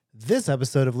This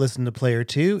episode of Listen to Player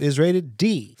 2 is rated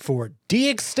D for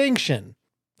de-extinction,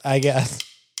 I guess.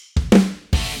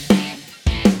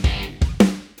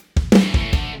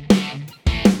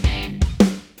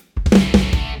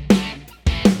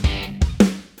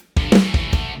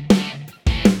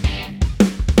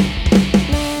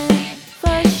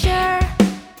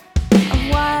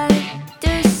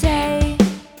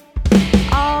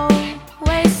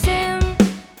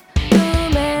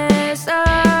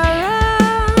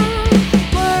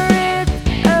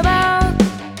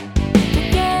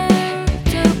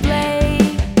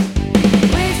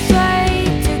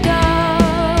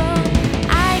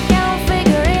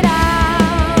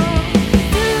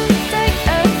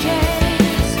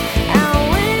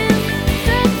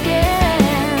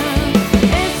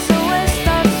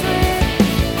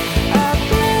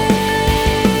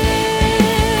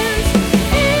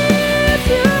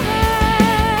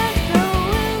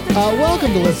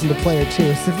 Welcome to Listen to Player 2.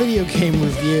 It's a video game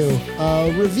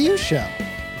review show.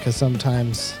 Because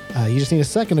sometimes you just need a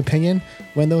second opinion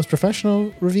when those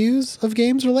professional reviews of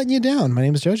games are letting you down. My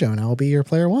name is JoJo, and I will be your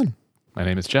player one. My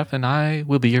name is Jeff, and I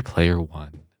will be your player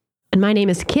one. And my name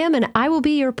is Kim, and I will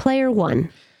be your player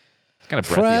one. Kind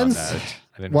of breathy on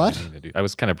that. What? I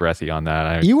was kind of breathy on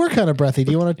that. You were kind of breathy.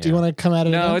 Do you want to come at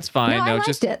it? No, again? it's fine. No, I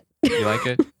liked it. You like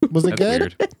it? Was it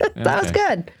good? Weird. That was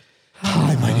good.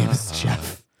 Hi, my name is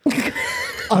Jeff.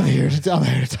 I'm here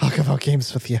to talk about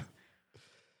games with you.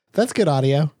 That's good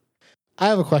audio. I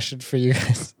have a question for you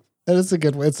guys. And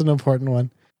it's an important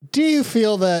one. Do you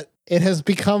feel that it has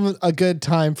become a good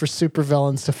time for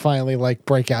supervillains to finally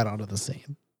break out onto the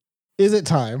scene? Is it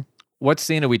time? What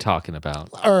scene are we talking about?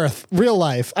 Earth, real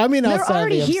life. I mean, They're outside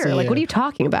already of the here. MCU. What are you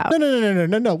talking about?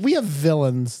 No. We have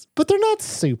villains, but they're not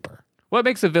super. What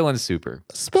makes a villain super?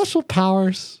 Special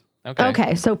powers.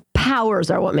 Okay, so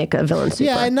powers are what make a villain super.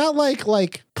 Yeah, and not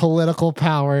like political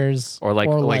powers Or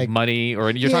like money, or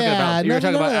you're talking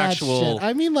about actual. Shit.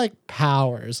 I mean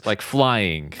powers. Like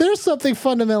flying. There's something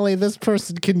fundamentally this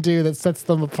person can do that sets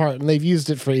them apart, and they've used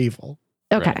it for evil.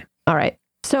 Okay, Right. All right.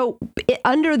 So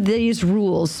under these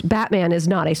rules, Batman is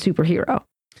not a superhero.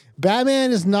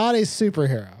 Batman is not a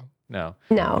superhero. No.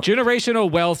 Generational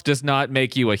wealth does not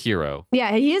make you a hero.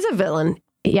 Yeah, he is a villain.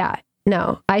 Yeah.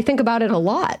 No, I think about it a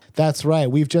lot. That's right.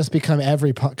 We've just become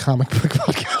every comic book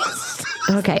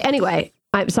podcast. Okay. Anyway,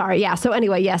 I'm sorry. Yeah. So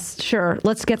anyway, yes, sure.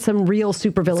 Let's get some real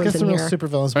supervillains in here. Real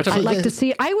supervillains.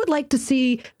 I would like to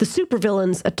see the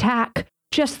supervillains attack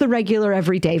just the regular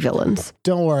everyday villains.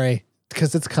 Don't worry,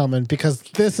 because it's coming. Because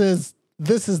this is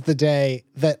the day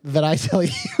that I tell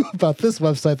you about this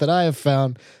website that I have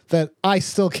found that I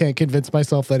still can't convince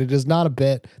myself that it is not a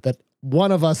bit that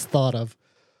one of us thought of.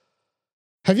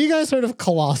 Have you guys heard of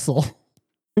Colossal?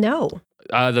 No.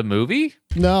 The movie?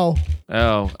 No.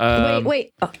 Oh.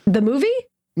 Wait. The movie?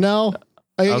 No.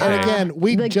 Okay. And again,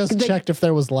 we just checked if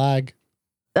there was lag.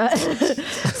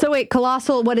 So wait,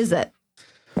 Colossal, what is it?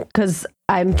 Because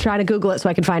I'm trying to Google it so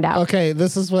I can find out. Okay,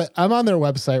 this is what I'm on their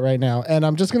website right now, and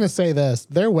I'm just going to say this.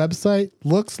 Their website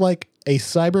looks like a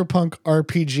cyberpunk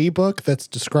RPG book that's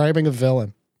describing a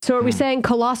villain. So are we saying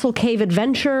Colossal Cave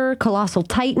Adventure, Colossal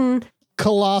Titan?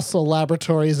 Colossal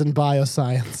Laboratories and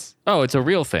Bioscience. Oh, it's a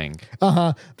real thing.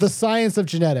 The science of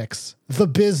genetics. The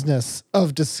business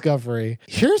of discovery.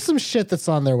 Here's some shit that's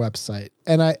on their website.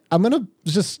 And I'm going to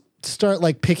just start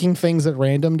picking things at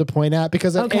random to point at,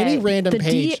 because at any random page.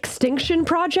 The De-Extinction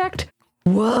Project?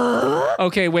 What?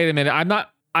 Okay, wait a minute.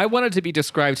 I want it to be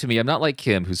described to me. I'm not like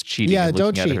Kim, who's cheating and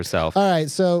looking at it herself. All right,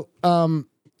 so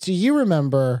do you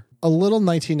remember a little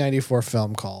 1994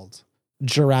 film called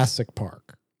Jurassic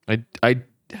Park?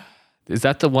 Is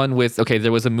that the one with,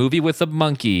 there was a movie with a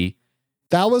monkey.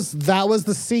 That was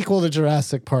the sequel to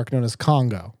Jurassic Park, known as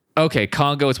Congo. Okay,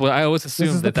 Congo is what I always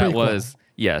assumed that was.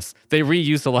 Yes, they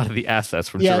reused a lot of the assets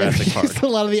from Jurassic Park. They reused a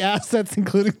lot of the assets,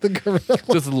 including the gorilla.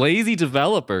 Just lazy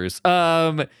developers.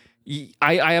 I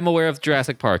am aware of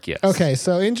Jurassic Park, yes. Okay,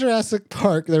 so in Jurassic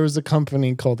Park, there was a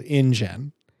company called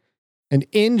InGen. And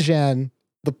InGen,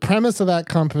 the premise of that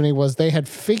company was they had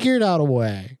figured out a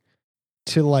way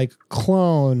to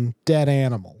clone dead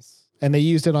animals, and they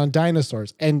used it on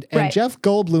dinosaurs. And right. Jeff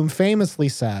Goldblum famously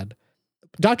said,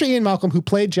 Dr. Ian Malcolm, who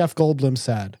played Jeff Goldblum,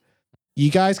 said, you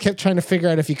guys kept trying to figure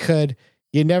out if you could,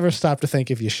 you never stopped to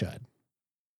think if you should.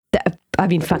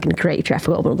 Fucking great, Jeff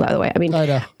Goldblum, by the way. I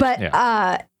know.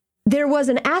 But there was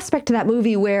an aspect to that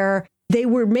movie where they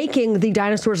were making the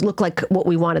dinosaurs look like what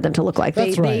we wanted them to look like.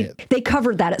 That's right. They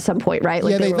covered that at some point, right?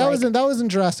 That was in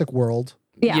Jurassic World.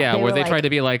 where they try to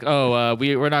be like,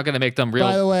 we're not going to make them real.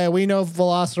 By the way, we know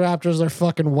velociraptors are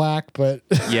fucking whack, but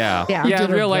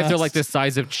in real life they're like the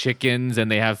size of chickens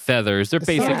and they have feathers. They're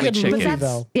basically chickens.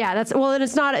 And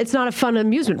it's not a fun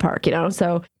amusement park,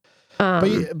 So, but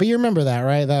you remember that,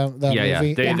 right? That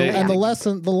movie. And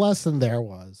the lesson there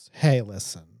was, hey,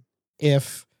 listen,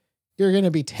 if you're going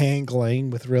to be tangling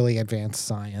with really advanced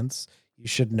science, you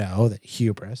should know that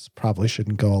hubris probably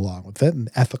shouldn't go along with it, and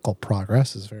ethical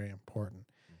progress is very important.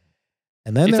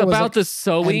 And then it's about the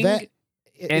sowing,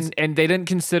 and they didn't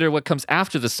consider what comes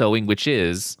after the sowing, which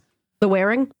is the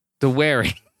wearing. The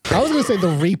wearing. I was going to say the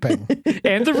reaping.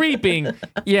 And the reaping.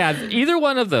 Yeah, either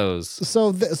one of those.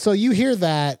 So you hear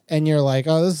that, and you're like,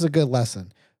 oh, this is a good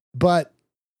lesson. But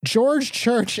George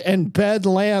Church and Bed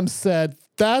Lamb said,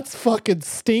 that's fucking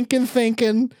stinking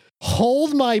thinking.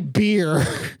 Hold my beer.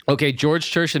 Okay, George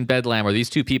Church and Bedlam are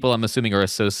these two people I'm assuming are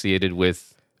associated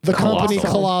with the company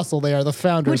Colossal. They are the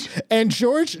founders. And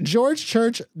George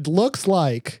Church looks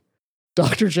like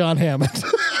Dr. John Hammond.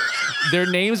 Their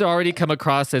names already come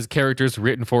across as characters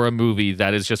written for a movie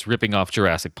that is just ripping off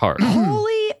Jurassic Park.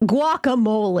 Holy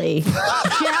guacamole.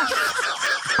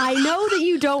 Jeff, I know that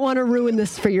you don't want to ruin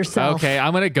this for yourself. Okay,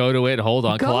 I'm going to go to it. Hold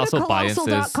on. Go to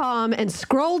colossal.com and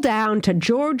scroll down to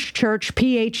George Church,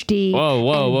 PhD.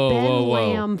 Whoa.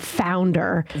 Lamb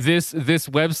founder. This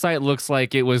website looks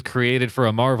like it was created for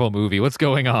a Marvel movie. What's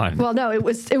going on? Well, no,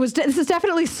 this is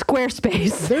definitely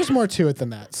Squarespace. There's more to it than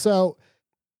that. So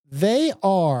they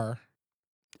are...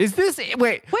 Is this...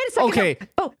 Wait a second. Okay.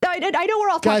 No. Oh, I know we're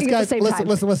all talking at the same time.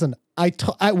 Listen.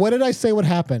 What did I say would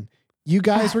happen? You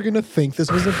guys were going to think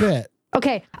this was a bit.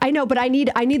 Okay, I know, but I need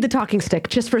the talking stick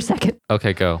just for a second.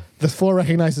 Okay, go. The floor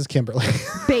recognizes Kimberly.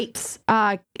 Bates,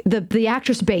 the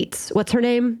actress Bates. What's her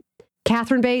name?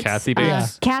 Catherine Bates? Kathy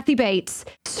Bates. Kathy Bates.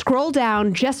 Scroll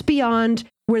down just beyond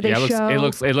where they show... It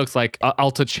looks like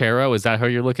Altachero. Is that who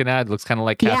you're looking at? It looks kind of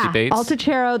like Kathy Bates.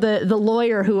 Altachero, the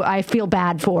lawyer who I feel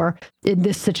bad for in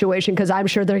this situation because I'm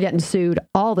sure they're getting sued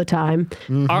all the time.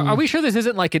 Mm-hmm. Are we sure this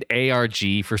isn't like an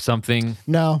ARG for something?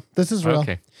 No, this is real.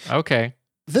 Okay.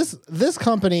 This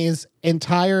company's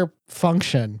entire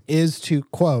function is to,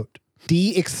 quote,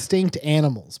 de-extinct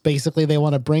animals. Basically, they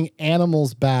want to bring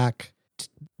animals back.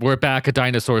 We're back, a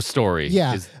dinosaur story.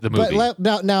 Yeah, is the movie.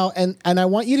 But now, and I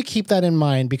want you to keep that in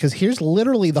mind because here's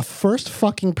literally the first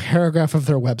fucking paragraph of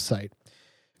their website.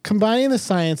 Combining the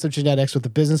science of genetics with the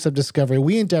business of discovery,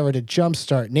 we endeavor to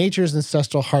jumpstart nature's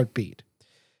ancestral heartbeat.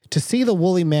 To see the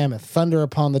woolly mammoth thunder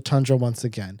upon the tundra once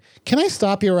again. Can I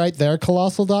stop you right there,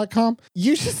 colossal.com?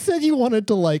 You just said you wanted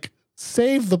to,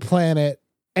 save the planet,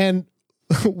 and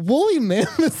woolly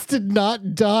mammoths did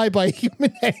not die by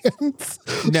human hands.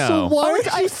 No. So why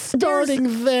are you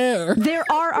starting there? There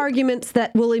are arguments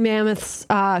that woolly mammoths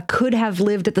could have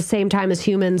lived at the same time as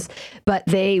humans, but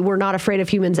they were not afraid of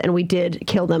humans, and we did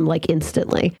kill them,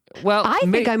 instantly. Well, I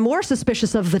think I'm more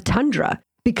suspicious of the tundra.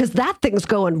 Because that thing's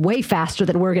going way faster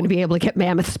than we're going to be able to get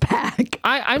mammoths back.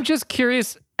 I'm just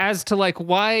curious as to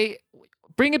why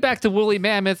bring it back to woolly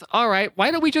mammoth. All right,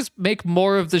 why don't we just make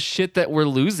more of the shit that we're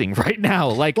losing right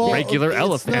now, regular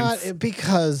elephants?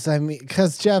 Because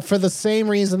Jeff, for the same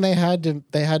reason they had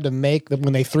to make them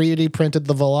when they 3D printed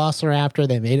the Velociraptor,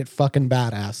 they made it fucking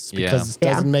badass because it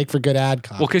doesn't make for good ad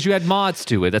copy. Well, because you add mods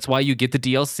to it. That's why you get the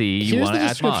DLC. You want to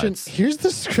add mods. Here's the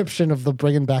description of the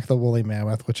bringing back the woolly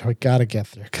mammoth, which I gotta get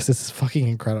through because this is fucking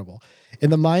incredible. In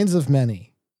the minds of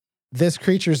many, this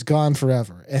creature's gone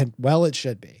forever, and well, it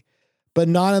should be. But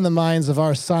not in the minds of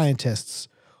our scientists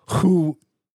who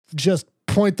just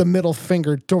point the middle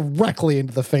finger directly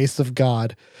into the face of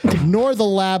God, nor the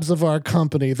labs of our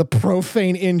company, the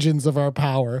profane engines of our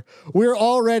power. We're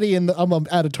already I'm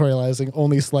editorializing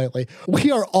only slightly.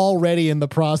 We are already in the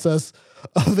process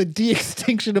of the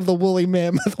de-extinction of the woolly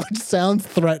mammoth, which sounds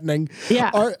threatening.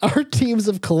 Yeah. Our teams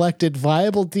have collected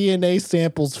viable DNA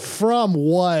samples from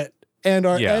what? And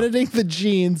are editing the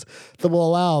genes that will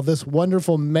allow this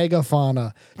wonderful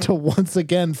megafauna to once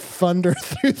again thunder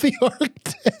through the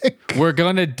Arctic. We're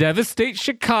going to devastate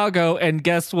Chicago, and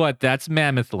guess what? That's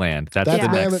Mammoth Land. That's the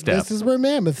next step. This is where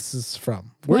Mammoths is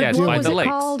from. By the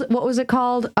lakes. What was it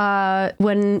called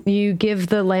when you give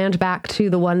the land back to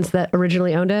the ones that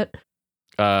originally owned it?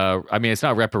 It's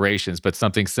not reparations, but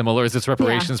something similar. Is this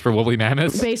reparations for woolly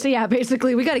mammoths?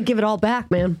 Basically, we got to give it all back,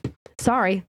 man.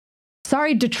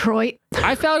 Sorry, Detroit.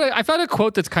 I found a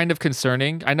quote that's kind of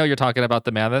concerning. I know you're talking about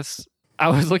the mammoths. I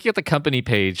was looking at the company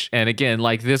page, and again,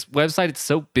 this website, it's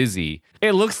so busy.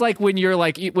 It looks like when you're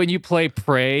when you play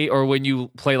Prey or when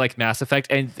you play Mass Effect,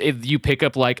 and you pick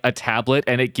up a tablet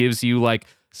and it gives you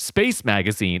Space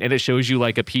Magazine, and it shows you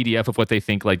a PDF of what they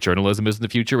think journalism is in the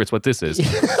future. It's what this is.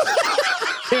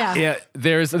 Yeah.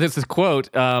 There's this quote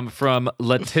from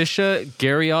Letitia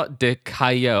Garriott de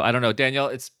Caillou. I don't know, Danielle.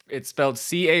 It's spelled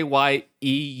Cayeux.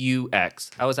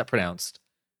 How is that pronounced?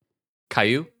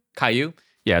 Caillou?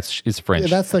 Yeah, it's French.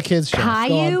 Yeah, that's the kids' show.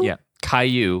 Caillou? Yeah,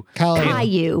 Caillou.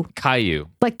 Caillou.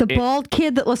 Like the bald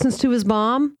kid that listens to his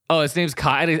mom? Oh, his name's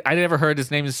Caillou. I never heard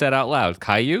his name said out loud.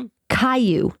 Caillou?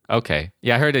 Caillou. Okay.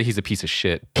 Yeah, I heard that he's a piece of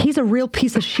shit. He's a real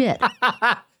piece of shit.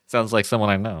 Sounds like someone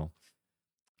I know.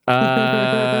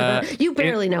 You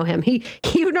barely know him.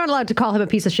 You're not allowed to call him a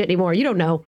piece of shit anymore. You don't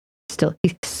know.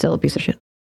 He's still a piece of shit.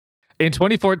 In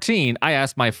 2014, I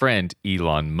asked my friend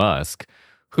Elon Musk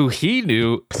who he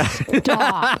knew.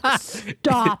 Stop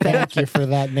it. Thank you for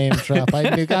that name drop.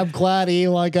 I'm glad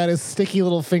Elon got his sticky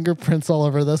little fingerprints all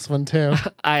over this one too.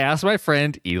 I asked my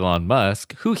friend Elon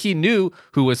Musk who he knew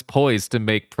who was poised to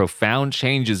make profound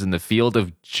changes in the field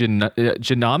of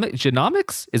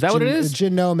genomics. Is that what it is?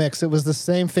 Genomics. It was the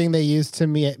same thing they used to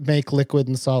make liquid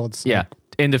and solid state. Yeah,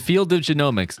 in the field of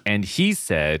genomics. And he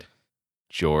said,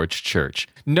 George Church,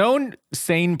 known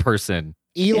sane person.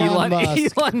 Elon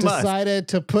Musk decided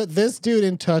to put this dude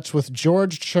in touch with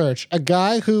George Church, a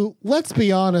guy who, let's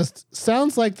be honest,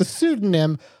 sounds like the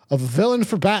pseudonym of a villain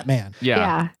for Batman.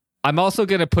 Yeah. I'm also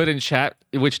going to put in chat,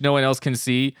 which no one else can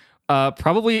see,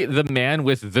 probably the man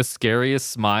with the scariest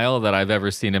smile that I've ever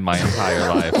seen in my entire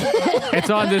life. It's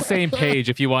on the same page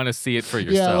if you want to see it for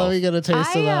yourself. Yeah, let me get a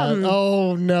taste of that.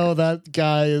 Oh no, that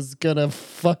guy is gonna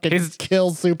fucking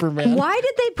kill Superman. Why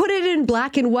did they put it in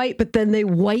black and white, but then they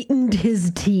whitened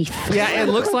his teeth? Yeah, it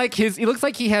looks like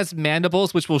he has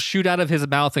mandibles which will shoot out of his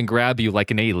mouth and grab you like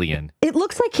an alien. It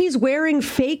looks like he's wearing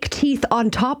fake teeth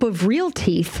on top of real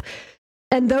teeth.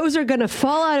 And those are going to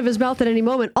fall out of his mouth at any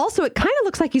moment. Also, it kind of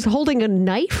looks like he's holding a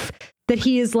knife that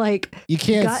he is like... You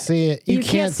can't see it. You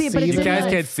can't see it, but you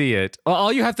guys can't see it. Well,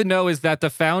 all you have to know is that the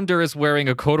founder is wearing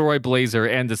a corduroy blazer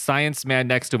and the science man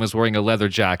next to him is wearing a leather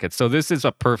jacket. So this is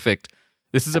a perfect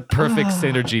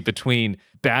synergy between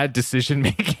bad decision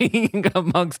making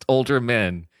amongst older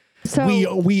men.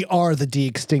 So we are the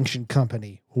De-Extinction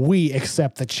Company. We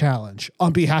accept the challenge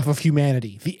on behalf of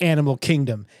humanity, the animal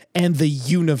kingdom, and the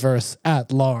universe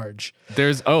at large. They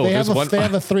have a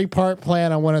 3-part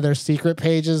plan on one of their secret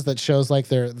pages that shows like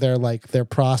their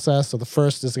process. So the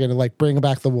first is going to like bring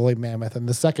back the woolly mammoth, and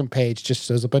the second page just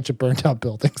shows a bunch of burnt out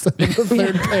buildings. And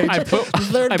the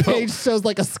third page shows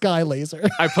like a sky laser.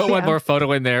 I put one more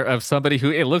photo in there of somebody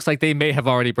who it looks like they may have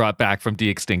already brought back from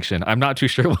de-extinction. I'm not too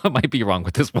sure what might be wrong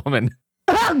with this woman.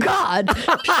 Oh, God.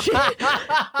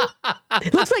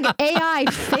 It looks like AI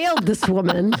failed this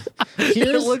woman.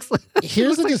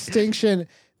 Here's a distinction.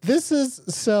 This is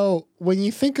so when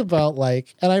you think about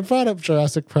and I brought up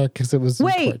Jurassic Park because it was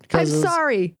important. I'm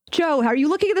sorry. Joe, are you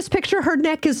looking at this picture? Her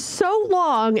neck is so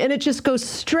long and it just goes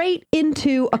straight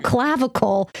into a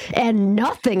clavicle and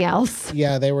nothing else.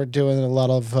 Yeah, they were doing a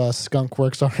lot of skunk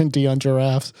works R&D on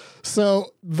giraffes. So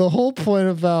the whole point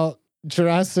about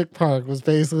Jurassic Park was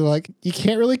basically like, you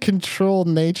can't really control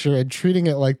nature, and treating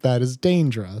it like that is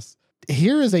dangerous.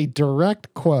 Here is a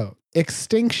direct quote.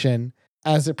 Extinction,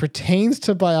 as it pertains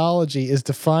to biology, is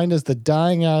defined as the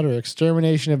dying out or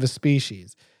extermination of a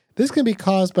species. This can be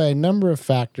caused by a number of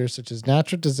factors such as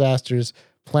natural disasters,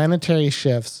 planetary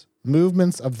shifts,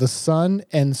 movements of the sun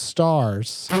and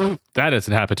stars. That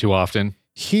doesn't happen too often.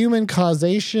 Human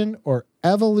causation or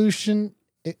evolution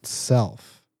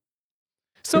itself.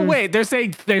 So wait, they're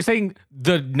saying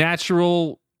the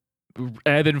natural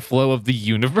ebb and flow of the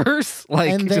universe,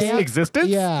 existence.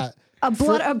 Yeah,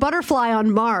 a butterfly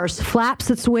on Mars flaps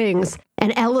its wings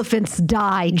and elephants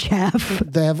die. Jeff,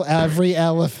 every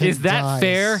elephant. Is that dies.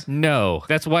 fair? No.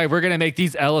 That's why we're gonna make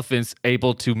these elephants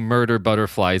able to murder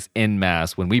butterflies en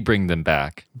masse when we bring them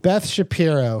back. Beth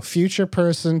Shapiro, future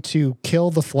person to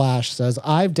kill the Flash, says,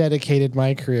 "I've dedicated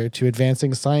my career to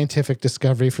advancing scientific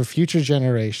discovery for future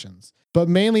generations. But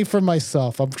mainly for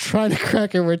myself. I'm trying to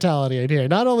crack immortality in here,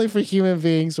 not only for human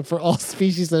beings, but for all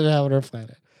species that inhabit our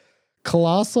planet.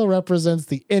 Colossal represents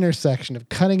the intersection of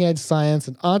cutting-edge science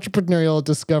and entrepreneurial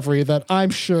discovery that I'm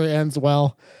sure ends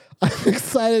well. I'm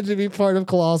excited to be part of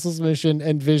Colossal's mission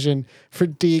and vision for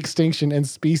de-extinction and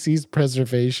species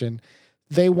preservation."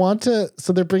 They're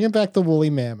bringing back the woolly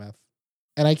mammoth.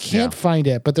 And I can't find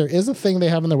it, but there is a thing they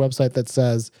have on their website that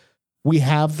says, we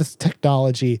have this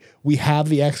technology. We have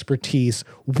the expertise.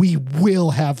 We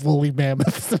will have woolly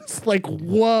mammoths. It's like,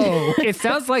 whoa. It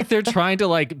sounds like they're trying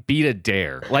to beat a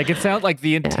dare. It sounds like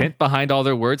the intent behind all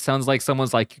their words sounds like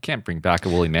someone's like, you can't bring back a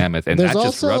woolly mammoth. And that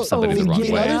just rubs somebody the wrong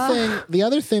way. The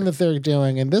other thing that they're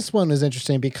doing, and this one is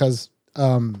interesting because,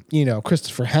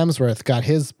 Christopher Hemsworth got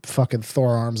his fucking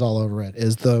Thor arms all over it,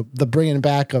 is the bringing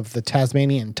back of the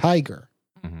Tasmanian tiger.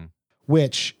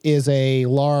 which is a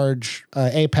large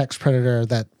apex predator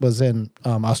that was in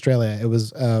Australia. It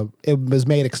was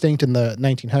made extinct in the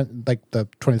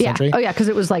 20th century. Oh yeah, because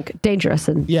it was like dangerous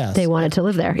and they wanted to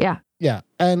live there. Yeah. Yeah,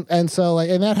 and so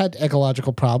and that had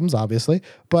ecological problems, obviously.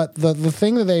 But the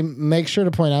thing that they make sure to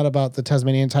point out about the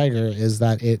Tasmanian tiger is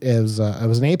that it was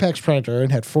an apex predator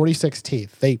and had 46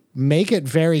 teeth. They make it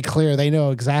very clear they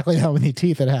know exactly how many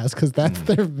teeth it has because that's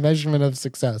their measurement of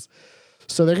success.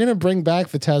 So they're gonna bring back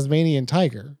the Tasmanian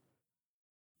tiger.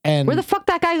 And where the fuck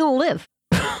that guy gonna live?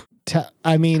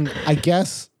 I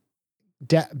guess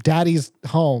Daddy's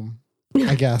home.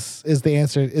 I guess is the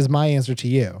answer. Is my answer to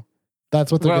you. That's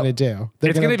what they're going to do.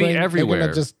 It's going to be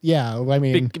everywhere.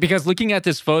 Because looking at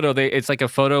this photo, it's like a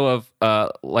photo of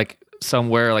like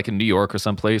somewhere like in New York or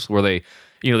someplace where they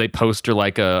poster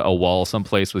like a wall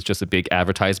someplace with just a big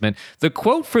advertisement. The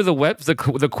quote for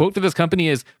the quote for this company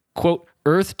is, quote,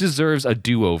 "Earth deserves a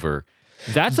do-over."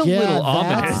 That's a little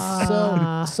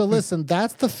ominous. So listen,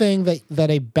 that's the thing that's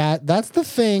the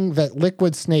thing that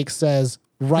Liquid Snake says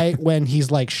right when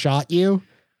he's like shot you.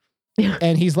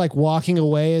 And he's like walking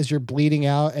away as you're bleeding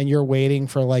out and you're waiting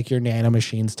for like your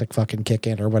nanomachines to fucking kick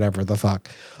in or whatever the fuck.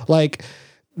 Like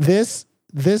this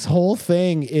whole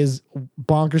thing is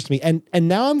bonkers to me. And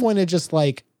now I'm going to just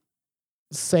like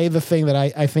say the thing that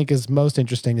I think is most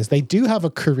interesting is they do have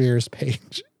a careers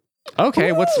page.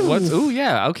 Okay, what's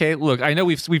yeah. Okay, look, I know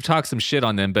we've talked some shit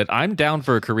on them, but I'm down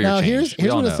for a career change.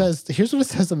 Here's what it says. Here's what it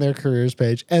says on their careers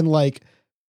page. And like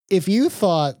if you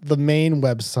thought the main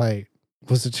website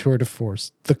was a tour de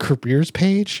force, the careers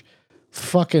page,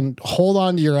 fucking hold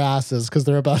on to your asses because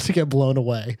they're about to get blown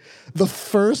away. The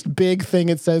first big thing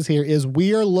it says here is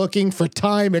we are looking for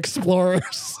time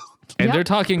explorers. And they're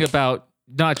talking about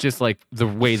not just like the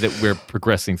way that we're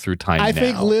progressing through time I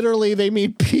think literally they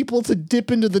mean people to dip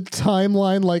into the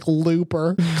timeline like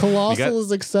Looper. Colossal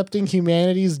is accepting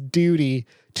humanity's duty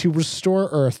to restore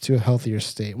Earth to a healthier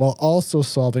state while also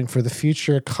solving for the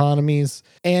future economies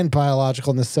and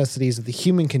biological necessities of the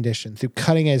human condition through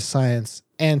cutting-edge science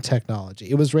and technology.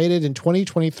 It was rated in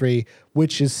 2023,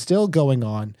 which is still going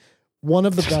on, one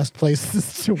of the best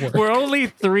places to work. We're only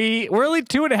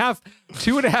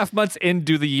 2.5 months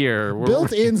into the year.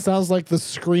 Built in sounds like the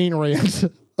Screen Rant.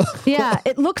 Yeah,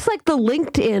 it looks like the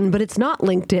LinkedIn, but it's not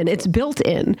LinkedIn. It's built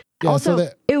in. Yeah, also,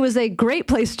 it was a great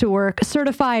place to work.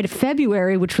 Certified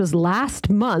February, which was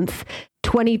last month,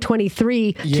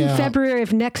 2023, to February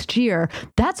of next year.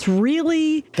 That's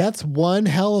one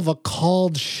hell of a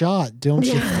called shot, don't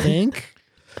you think?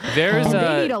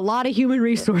 They need a lot of human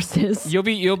resources.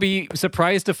 You'll be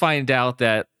surprised to find out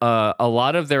that a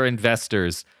lot of their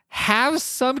investors have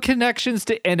some connections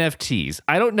to NFTs.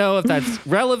 I don't know if that's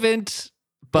relevant.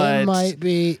 But it might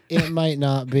be, it might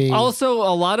not be. Also,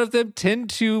 a lot of them tend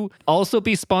to also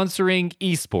be sponsoring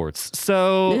esports.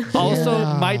 So also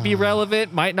might be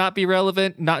relevant, might not be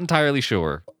relevant, not entirely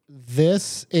sure.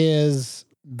 This is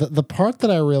the part that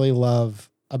I really love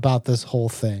about this whole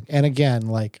thing. And again,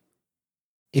 like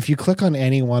if you click on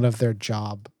any one of their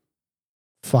job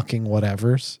fucking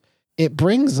whatevers, it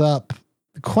brings up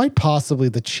quite possibly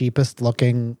the cheapest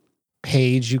looking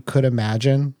page you could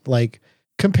imagine. Like,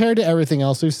 compared to everything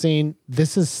else we've seen,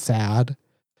 this is sad.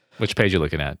 Which page are you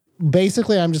looking at?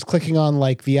 Basically, I'm just clicking on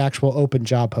like the actual open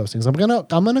job postings.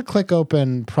 I'm gonna click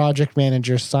open project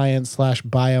manager science /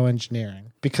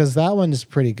 bioengineering because that one is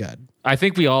pretty good. I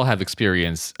think we all have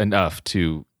experience enough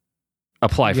to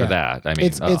apply for that. I mean,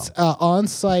 it's on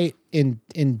site in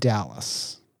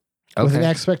Dallas with an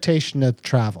expectation of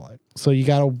traveling. So you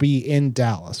got to be in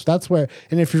Dallas. That's where,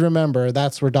 and if you remember,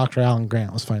 that's where Dr. Alan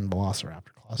Grant was finding Velociraptor.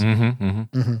 I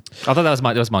thought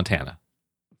that was Montana.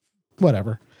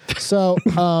 Whatever. So,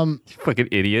 fucking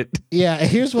idiot. Yeah.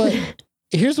 Here's what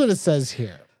it says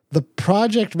here. The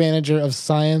project manager of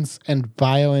science and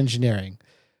bioengineering,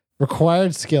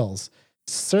 required skills,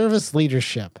 service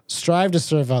leadership, strive to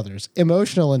serve others,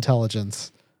 emotional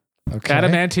intelligence. Okay.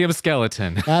 Adamantium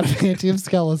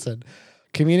skeleton,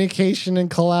 communication and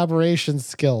collaboration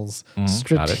skills,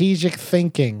 strategic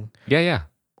thinking. Yeah.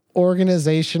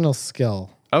 Organizational skill.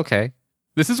 Okay.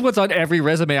 This is what's on every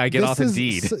resume I get off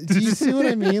Indeed. Do you see what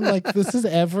I mean? Like this is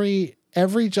every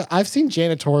job. I've seen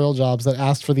janitorial jobs that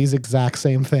asked for these exact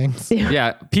same things.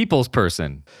 Yeah, people's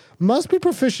person. Must be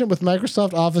proficient with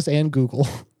Microsoft Office and Google.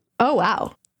 Oh,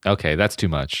 wow. Okay, that's too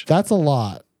much. That's a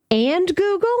lot. And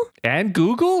Google? And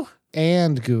Google?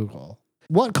 And Google.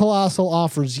 What Colossal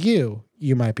offers you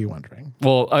might be wondering.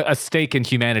 Well, a stake in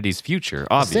humanity's future,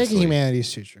 obviously. A stake in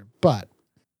humanity's future, but...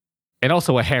 And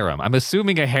also a harem. I'm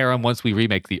assuming a harem once we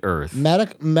remake the Earth.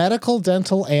 Medical,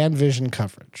 dental, and vision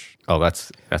coverage. Oh,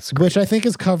 that's great. Which I think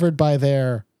is covered by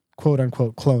their quote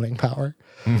unquote cloning power.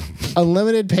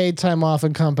 Unlimited paid time off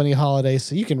and company holidays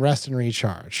so you can rest and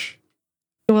recharge.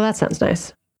 Well, that sounds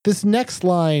nice. This next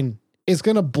line is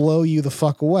going to blow you the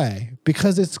fuck away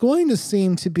because it's going to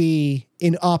seem to be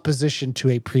in opposition to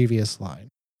a previous line.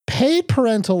 Paid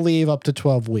parental leave up to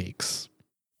 12 weeks.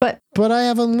 But I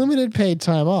have unlimited paid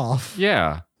time off.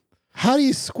 Yeah. How do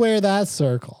you square that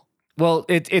circle? Well,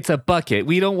 it's a bucket.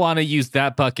 We don't want to use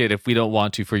that bucket if we don't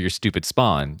want to for your stupid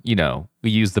spawn. You know, we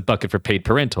use the bucket for paid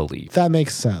parental leave. That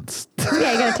makes sense.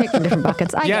 Yeah, you got to take from different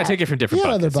buckets. Take it from different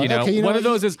buckets. You know, okay,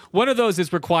 one of those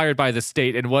is required by the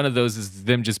state, and one of those is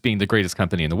them just being the greatest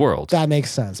company in the world. That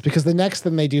makes sense because the next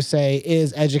thing they do say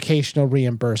is educational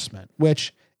reimbursement,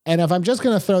 which. And if I'm just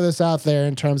going to throw this out there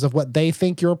in terms of what they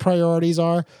think your priorities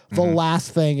are, the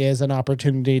last thing is an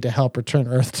opportunity to help return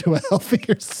Earth to a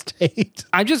healthier state.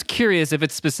 I'm just curious if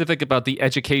it's specific about the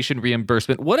education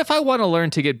reimbursement. What if I want to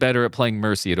learn to get better at playing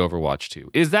Mercy at Overwatch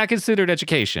 2? Is that considered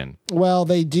education? Well,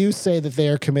 they do say that they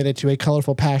are committed to a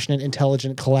colorful, passionate,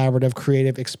 intelligent, collaborative,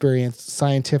 creative, experienced,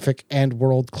 scientific, and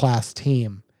world-class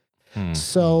team.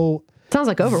 So... Sounds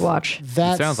like Overwatch.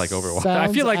 That sounds like Overwatch.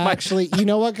 I feel like actually, you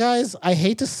know what, guys? I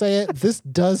hate to say it. This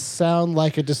does sound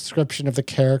like a description of the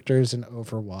characters in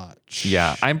Overwatch.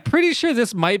 Yeah, I'm pretty sure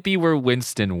this might be where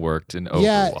Winston worked in Overwatch.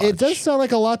 Yeah, it does sound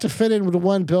like a lot to fit in with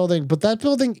one building, but that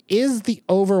building is the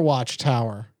Overwatch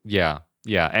tower. Yeah,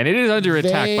 and it is under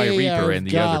attack by Reaper and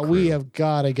the other crew. We have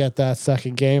got to get that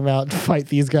second game out and fight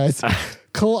these guys.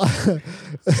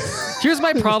 Here's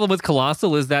my problem with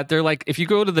Colossal is that they're like, if you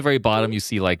go to the very bottom, you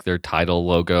see like their title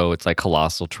logo. It's like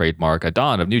Colossal trademark, a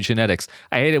dawn of new genetics.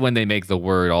 I hate it when they make the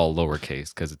word all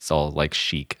lowercase because it's all like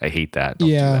chic. I hate that. Don't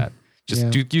do that.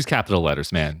 Just use capital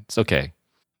letters, man. It's okay.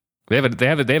 They have an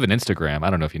Instagram. I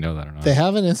don't know if you know that or not. They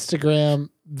have an Instagram.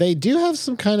 They do have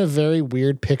some kind of very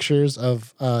weird pictures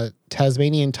of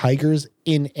Tasmanian tigers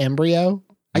in embryo.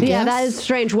 I guess. That is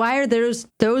strange. Why are those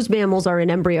mammals are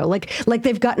in embryo? Like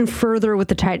they've gotten further with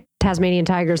the Tasmanian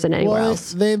tigers than anywhere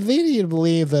else. They lead you to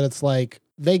believe that it's like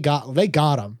they got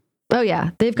them. Oh yeah,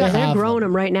 they're growing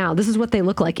them right now. This is what they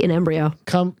look like in embryo.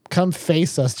 Come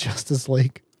face us, Justice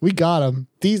League. We got them.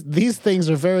 These things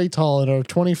are very tall and are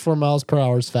 24 miles per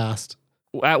hour fast.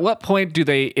 At what point do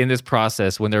they, in this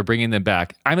process, when they're bringing them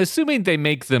back, I'm assuming they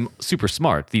make them super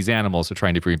smart, these animals are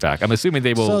trying to bring back. I'm assuming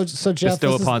they will so Jeff,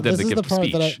 bestow upon them the gift of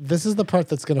speech. This is the part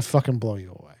that's going to fucking blow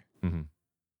you away. Mm-hmm.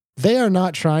 They are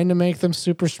not trying to make them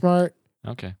super smart.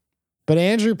 Okay. But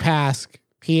Andrew Pask,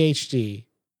 PhD,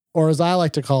 or as I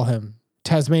like to call him,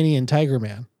 Tasmanian Tiger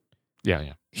Man.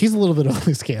 Yeah. He's a little bit of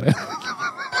loose cannon.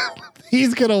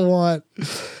 He's going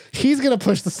to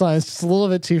push the science just a little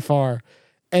bit too far.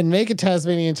 And make a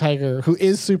Tasmanian tiger who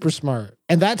is super smart.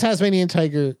 And that Tasmanian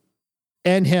tiger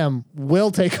and him will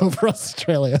take over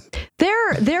Australia.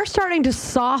 They're starting to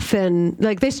soften.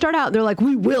 Like they start out, they're like,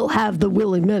 we will have the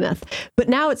woolly mammoth. But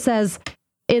now it says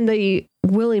in the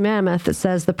woolly mammoth, it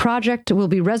says the project will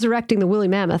be resurrecting the woolly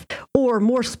mammoth, or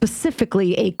more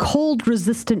specifically, a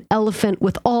cold-resistant elephant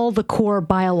with all the core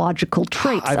biological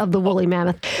traits of the woolly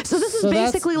mammoth. So this is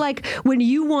basically like when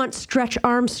you want Stretch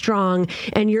Armstrong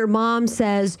and your mom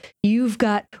says you've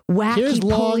got wacky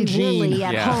Polly Willy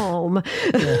at home.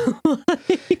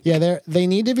 Yeah, they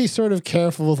need to be sort of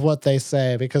careful with what they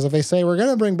say, because if they say we're going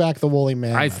to bring back the woolly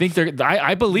mammoth, I think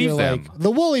I believe them. Like,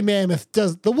 the woolly mammoth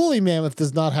does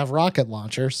not have rocket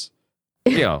launchers.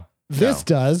 Yeah. This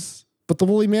does, but the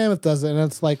woolly mammoth doesn't. And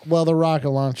it's like, well, the rocket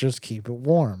launchers keep it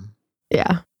warm.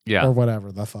 Yeah. Or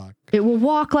whatever the fuck. It will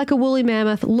walk like a woolly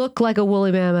mammoth, look like a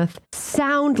woolly mammoth,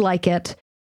 sound like it,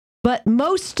 but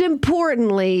most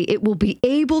importantly, it will be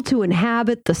able to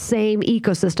inhabit the same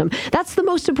ecosystem. That's the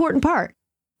most important part.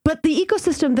 But the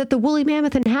ecosystem that the woolly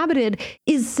mammoth inhabited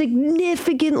is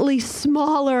significantly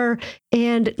smaller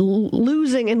and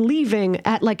losing and leaving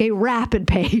at like a rapid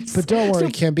pace. But don't worry,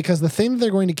 Kim, because the thing that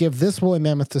they're going to give this woolly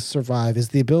mammoth to survive is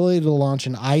the ability to launch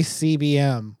an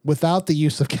ICBM without the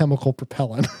use of chemical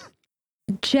propellant.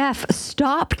 Jeff,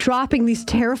 stop dropping these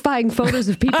terrifying photos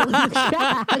of people in the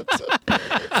chat.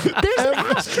 There's an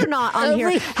astronaut on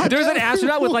here. There's an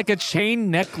astronaut with like a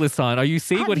chain necklace on. Are you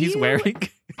seeing what he's wearing?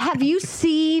 Have you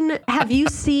seen Avenue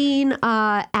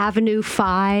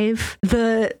 5?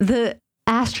 The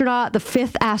astronaut, the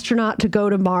fifth astronaut to go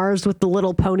to Mars with the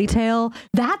little ponytail?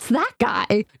 That's that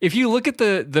guy. If you look at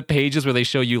the pages where they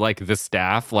show you like the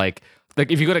staff, like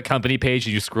if you go to company page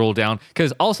and you scroll down,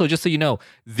 because also just so you know,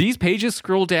 these pages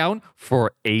scroll down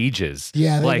for ages.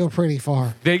 Yeah, they go pretty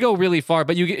far. They go really far,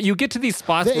 but you get to these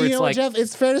spots where it's like, Jeff,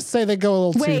 it's fair to say they go a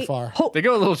little too far. They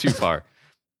go a little too far.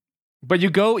 But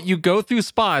you go through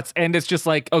spots and it's just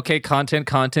like, okay,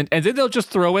 content. And then they'll just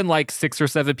throw in like 6 or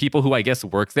 7 people who I guess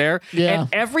work there. Yeah. And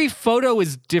every photo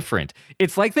is different.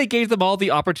 It's like they gave them all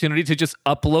the opportunity to just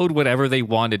upload whatever they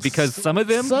wanted because some of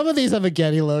these have a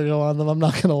Getty logo on them. I'm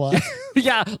not going to lie.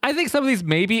 Yeah, I think some of these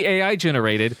may be AI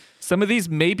generated. Some of these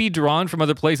may be drawn from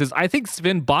other places. I think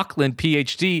Sven Bocklund,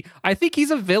 PhD, I think he's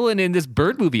a villain in this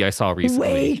bird movie I saw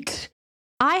recently. Wait.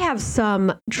 I have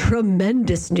some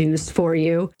tremendous news for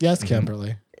you. Yes,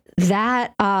 Kimberly.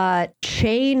 That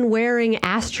chain-wearing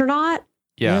astronaut,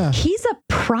 Yeah. he's a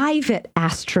private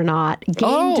astronaut,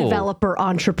 game developer,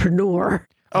 entrepreneur.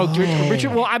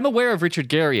 Richard. Well, I'm aware of Richard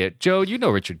Garriott. Joe, you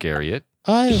know Richard Garriott.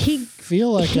 I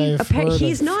feel like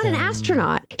he's not an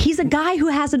astronaut. He's a guy who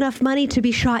has enough money to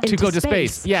be shot into to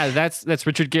space. Yeah, that's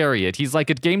Richard Garriott. He's like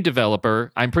a game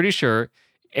developer, I'm pretty sure.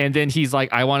 And then he's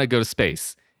like, I want to go to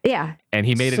space. Yeah. And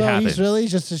he made it happen. So he's really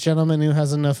just a gentleman who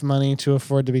has enough money to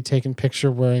afford to be taken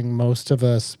picture wearing most of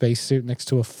a spacesuit next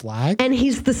to a flag. And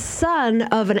he's the son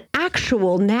of an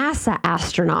actual NASA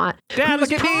astronaut Dad, who's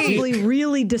look at me. probably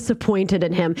really disappointed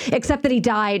in him, except that he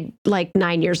died like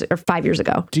 9 years or 5 years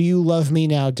ago. Do you love me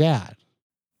now, Dad?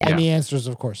 Yeah. And the answer is,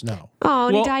 of course, no. Oh,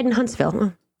 and he died in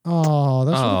Huntsville. Oh,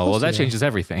 that's well, that changes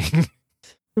everything.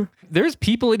 There's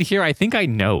people in here I think I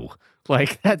know.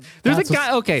 Like that, there's a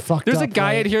guy. Okay, there's a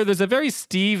guy in here. There's a very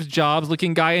Steve Jobs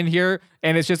looking guy in here,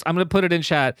 and it's just I'm gonna put it in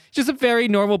chat. Just a very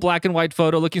normal black and white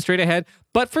photo, looking straight ahead.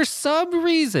 But for some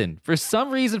reason for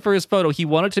his photo, he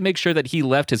wanted to make sure that he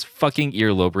left his fucking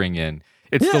earlobe ring in.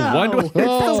 It's the one. That's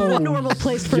not a normal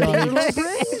place for an earlobe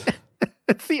ring.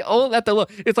 It's the only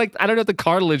It's like I don't know the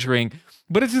cartilage ring,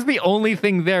 but it's just the only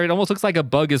thing there. It almost looks like a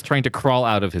bug is trying to crawl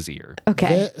out of his ear.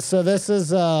 Okay. So this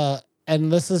is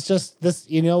and this is just this,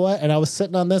 you know what? And I was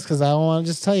sitting on this because I want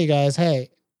to just tell you guys, hey,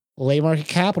 late market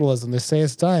capitalism, they say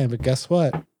it's dying, but guess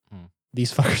what?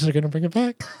 These fuckers are going to bring it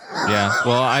back. Yeah.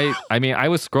 Well, I mean, I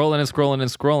was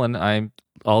scrolling.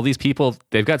 All these people,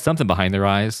 they've got something behind their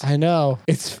eyes. I know.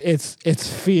 It's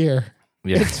fear.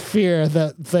 Yeah. It's fear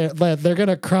that they're going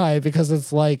to cry because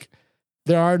it's like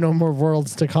there are no more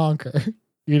worlds to conquer.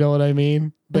 You know what I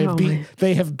mean?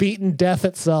 They have beaten death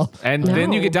itself. And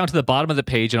then you get down to the bottom of the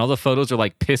page and all the photos are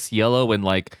like piss yellow and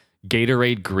like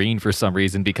Gatorade green for some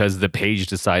reason because the page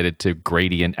decided to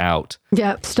gradient out.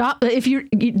 Yeah, stop. If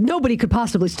nobody could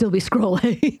possibly still be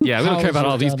scrolling. Yeah, we don't care about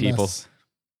all these people. This?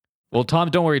 Well, Tom,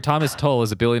 don't worry. Thomas Tull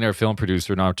is a billionaire film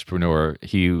producer and entrepreneur.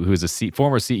 Who's a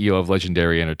former CEO of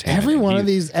Legendary Entertainment. Every one of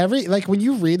these, like when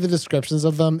you read the descriptions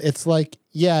of them, it's like,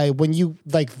 yeah, when you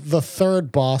like the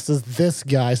third boss is this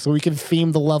guy, so we can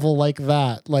theme the level like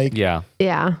that. Like, yeah.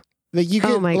 That you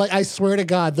can, I swear to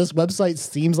God, this website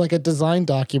seems like a design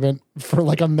document for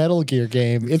like a Metal Gear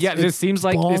game. This seems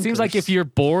like if you're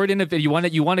bored in a video,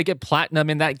 you want to get platinum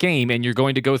in that game, and you're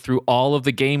going to go through all of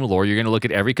the game lore. You're going to look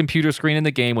at every computer screen in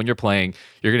the game when you're playing.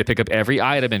 You're going to pick up every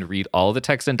item and read all the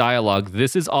text and dialogue.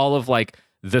 This is all of like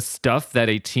the stuff that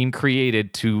a team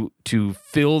created to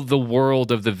fill the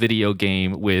world of the video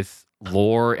game with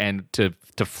lore and to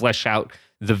flesh out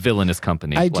the villainous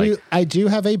company. I do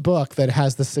have a book that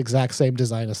has this exact same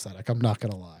design aesthetic. I'm not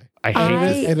gonna lie. I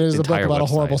hate it. It is a book about a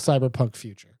horrible cyberpunk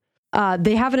future.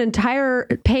 They have an entire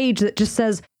page that just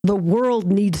says the world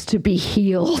needs to be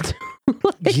healed.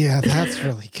 Yeah, that's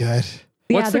really good.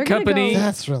 What's the company?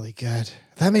 That's really good.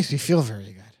 That makes me feel very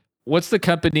good. What's the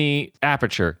company?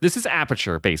 Aperture. This is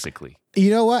Aperture, basically. You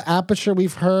know what? Aperture,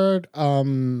 we've heard.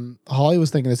 Holly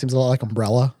was thinking it seems a lot like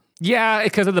Umbrella. Yeah,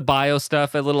 because of the bio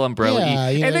stuff, a little umbrella.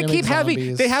 Yeah, and they keep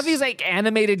having, they have these like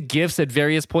animated GIFs at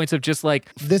various points of just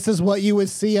like. This is what you would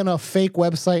see on a fake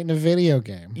website in a video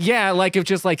game. Yeah, like of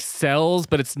just like cells,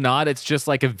 but it's not. It's just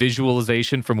like a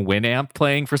visualization from Winamp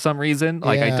playing for some reason.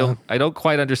 Like I don't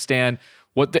quite understand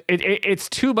what it's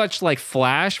too much like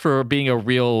Flash for being a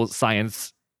real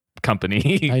science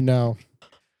company. I know.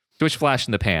 Too much flash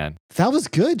in the pan. That was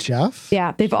good, Jeff.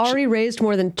 Yeah, they've already raised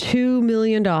more than $2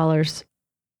 million.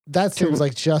 That seems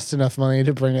like just enough money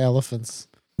to bring elephants.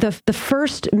 The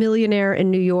first millionaire in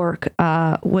New York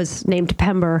was named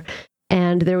Pember,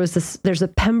 and there's a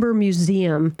Pember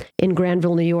Museum in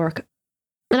Granville, New York.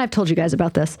 And I've told you guys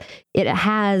about this. It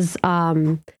has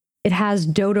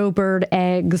dodo bird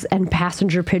eggs and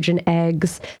passenger pigeon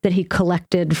eggs that he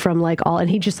collected from and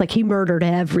he murdered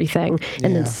everything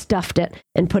and then stuffed it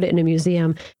and put it in a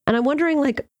museum. And I'm wondering,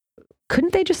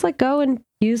 couldn't they just go and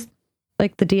use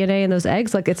the DNA in those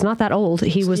eggs? It's not that old.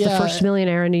 He was the first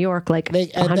millionaire in New York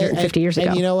 150 years ago.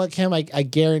 And you know what, Kim? I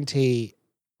guarantee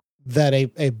that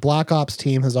a Black Ops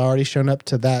team has already shown up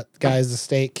to that guy's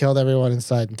estate, killed everyone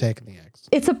inside, and taken the eggs.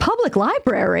 It's a public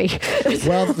library.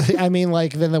 Well, I mean,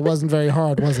 like, then it wasn't very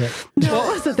hard, was it? No, it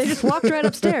wasn't. They just walked right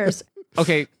upstairs.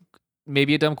 Okay,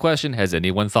 maybe a dumb question. Has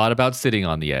anyone thought about sitting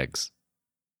on the eggs?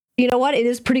 You know what? It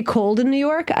is pretty cold in New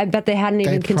York. I bet they hadn't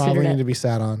even considered probably it. need to be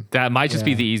sat on. That might just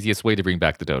be the easiest way to bring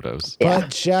back the dodos. But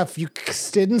Jeff, you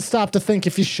didn't stop to think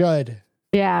if you should.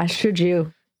 Yeah, should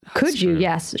you? Could you?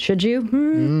 Yes. Should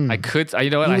you? I could.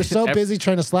 You know what? You were so busy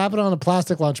trying to slap it on a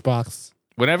plastic lunchbox.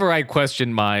 Whenever I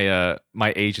question my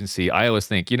my agency, I always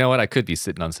think, you know what? I could be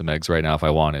sitting on some eggs right now if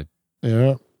I wanted.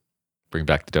 Yeah. Bring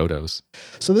back the dodos.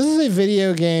 So this is a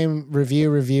video game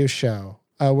review show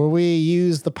where we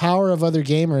use the power of other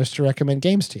gamers to recommend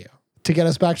games to you to get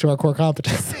us back to our core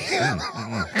competency.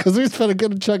 Because we spent a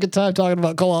good chunk of time talking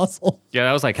about Colossal. Yeah,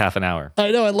 that was like half an hour.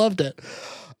 I know. I loved it.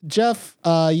 Jeff,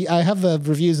 I have the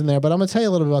reviews in there, but I'm going to tell you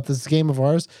a little bit about this game of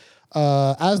ours.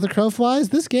 As the crow flies,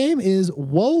 this game is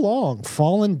Wolong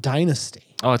Fallen Dynasty.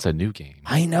 Oh, it's a new game.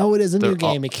 I know it is a new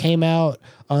game. It came out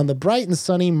on the bright and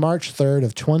sunny March 3rd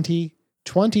of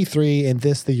 2023, and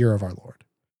this the year of our Lord.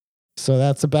 So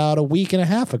that's about a week and a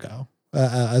half ago,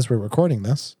 as we're recording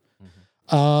this.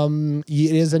 It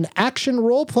is an action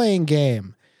role-playing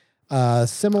game.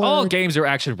 Similar. All games are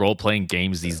action role-playing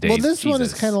games these days. Well, this one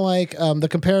is kind of like the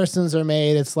comparisons are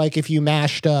made. It's like if you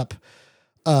mashed up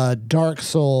Dark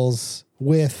Souls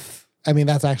with, I mean,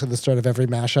 that's actually the start of every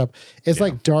mashup. It's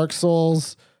like Dark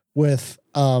Souls with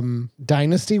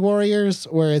Dynasty Warriors,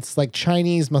 where it's like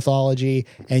Chinese mythology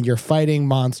and you're fighting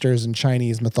monsters in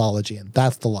Chinese mythology. And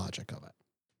that's the logic of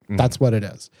it. That's what it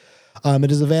is.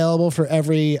 It is available for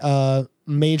every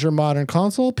major modern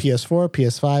console, PS4,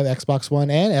 PS5, Xbox One,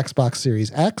 and Xbox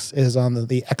Series X. It is on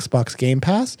the Xbox Game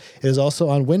Pass. It is also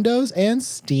on Windows and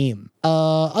Steam.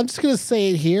 I'm just going to say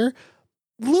it here.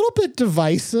 A little bit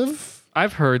divisive.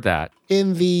 I've heard that.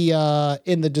 In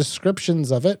the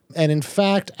descriptions of it. And in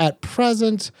fact, at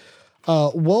present,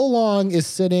 Wolong is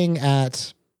sitting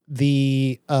at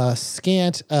the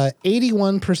scant 81%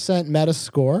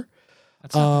 Metascore.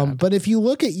 But if you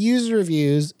look at user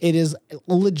reviews, it is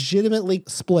legitimately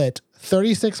split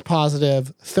 36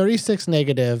 positive, 36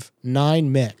 negative,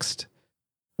 9 mixed,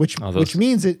 which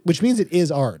means it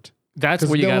is art. That's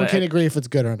where no one can agree if it's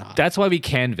good or not. That's why we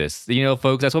canvass,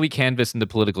 folks. That's why we canvass in the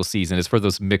political season is for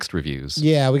those mixed reviews.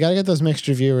 Yeah, we got to get those mixed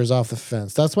reviewers off the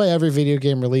fence. That's why every video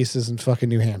game releases in fucking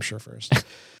New Hampshire first.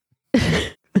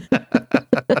 That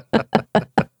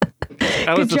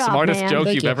was the smartest joke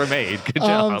you've ever made. Good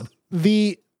job.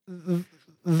 The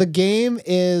game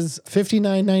is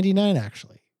 $59.99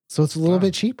 actually, so it's a little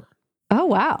bit cheaper. Oh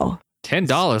wow,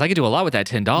 $10. I could do a lot with that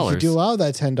 $10. You could do a lot with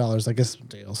that $10. I guess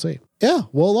DLC. Yeah,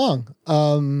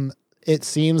 Wolong. It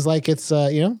seems like it's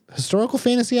historical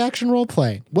fantasy action role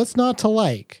playing. What's not to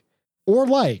like or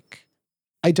like?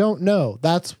 I don't know.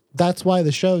 That's why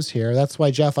the show's here. That's why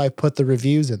Jeff, I put the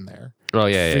reviews in there. Oh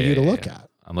yeah, for you to look at.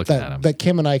 I'm looking at them. That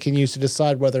Kim and I can use to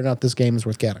decide whether or not this game is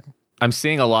worth getting. I'm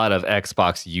seeing a lot of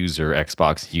Xbox user.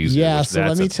 Yeah, so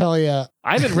let me tell you.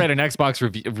 I haven't read an Xbox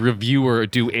reviewer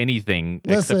do anything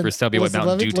except for tell me what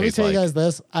Mountain Dew tastes like. Let me tell you guys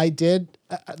this. I did.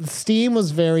 Steam was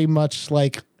very much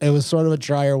like, it was sort of a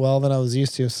drier well than I was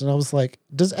used to. So I was like,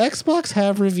 does Xbox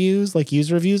have reviews, like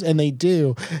user reviews? And they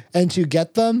do. And to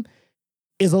get them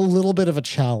is a little bit of a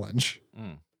challenge.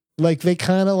 Like they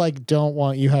kind of like don't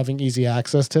want you having easy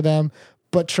access to them.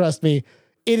 But trust me,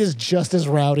 it is just as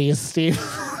rowdy as Steam.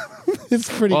 It's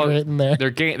pretty great in there.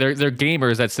 They're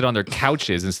gamers that sit on their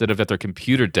couches instead of at their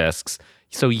computer desks.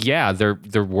 So yeah, they're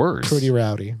worse. Pretty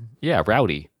rowdy. Yeah,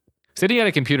 rowdy. Sitting at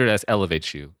a computer desk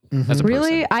elevates you. That's a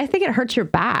really? person. I think it hurts your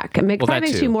back. It probably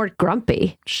makes you more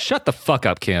grumpy. Shut the fuck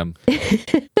up, Kim.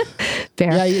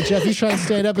 Fair. Yeah, Jeff, you try and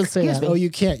stand up and say that. Oh, you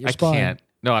can't. You're spine. I can't.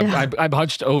 No, I'm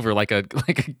hunched over like a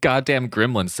goddamn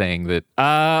gremlin saying that.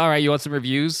 All right, you want some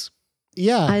reviews?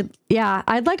 Yeah.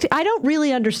 I'd like to. I don't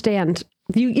really understand.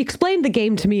 You explained the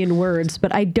game to me in words,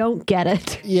 but I don't get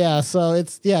it. Yeah, so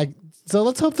let's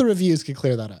hope the reviews can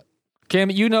clear that up. Kim,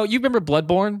 you remember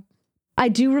Bloodborne? I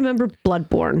do remember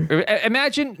Bloodborne.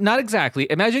 Imagine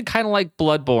kind of like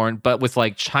Bloodborne, but with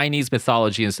like Chinese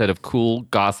mythology instead of cool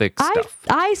gothic stuff.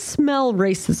 I smell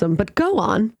racism, but go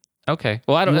on. Okay.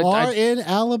 Well, I don't know. You are in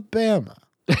Alabama.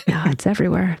 No, it's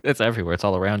everywhere. It's everywhere. It's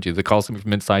all around you. They call something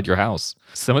from inside your house.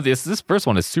 Some of this first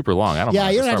one is super long. I don't know.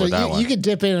 Yeah, you can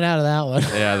dip in and out of that one.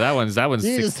 Yeah, that one's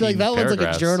 16 that one's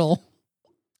like a journal.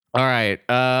 All right.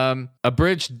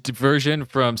 Abridged version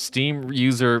from Steam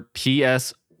user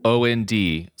PSOND.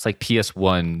 It's like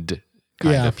PS1.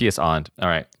 Kind of. PS on. All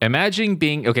right. Imagine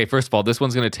being, okay, first of all, this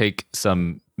one's going to take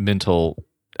some mental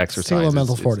exercise.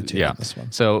 Mental fortitude. Yeah. On this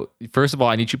one. So first of all,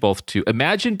 I need you both to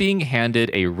imagine being handed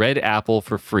a red apple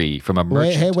for free from a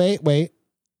merchant. Wait.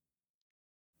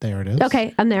 There it is.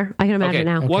 Okay, I'm there. I can imagine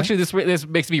now. Well, actually, this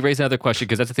makes me raise another question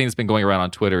because that's the thing that's been going around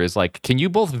on Twitter is like, can you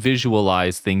both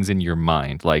visualize things in your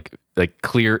mind, like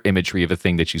clear imagery of a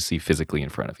thing that you see physically in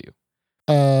front of you?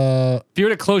 If you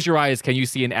were to close your eyes, can you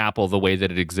see an apple the way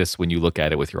that it exists when you look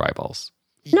at it with your eyeballs?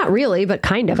 Not really, but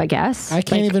kind of, I guess. I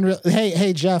can't even.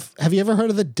 Hey, Jeff, have you ever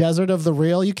heard of the desert of the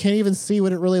real? You can't even see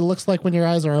what it really looks like when your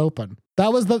eyes are open.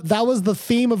 That was the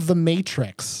theme of the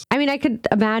Matrix. I mean, I could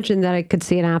imagine that I could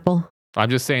see an apple. I'm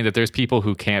just saying that there's people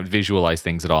who can't visualize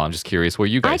things at all. I'm just curious where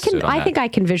you guys stood on that. I think I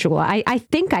can visualize. I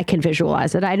think I can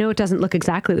visualize it. I know it doesn't look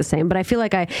exactly the same, but I feel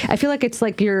like it's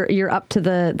like you're up to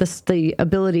the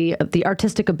ability of the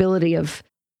artistic ability of.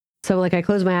 So like I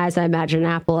close my eyes, I imagine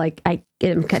an apple. I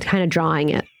am kind of drawing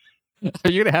it.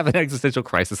 Are you gonna have an existential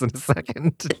crisis in a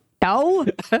second? No.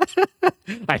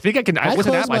 I think I can. I think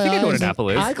I know what an apple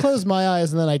is. I close my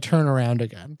eyes and then I turn around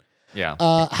again. Yeah.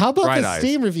 How about Bright the eyes.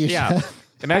 Steam review? Yeah.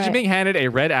 Imagine being handed a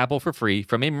red apple for free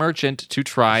from a merchant to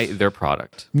try their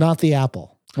product. Not the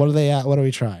apple. What are they at? What are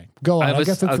we trying? Go on. I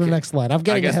guess it's the next line. I'm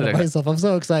getting ahead of myself. I'm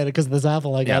so excited because this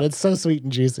apple I got. It's so sweet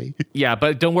and juicy. Yeah,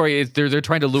 but don't worry. They're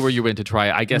trying to lure you in to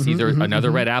try, I guess, either another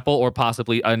red apple or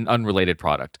possibly an unrelated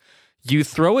product. You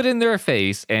throw it in their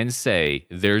face and say,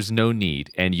 there's no need,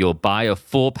 and you'll buy a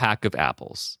full pack of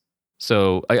apples.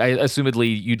 So I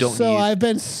assumedly you don't need... So I've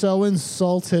been so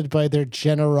insulted by their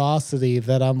generosity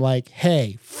that I'm like,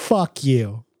 hey, fuck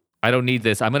you. I don't need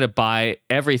this. I'm going to buy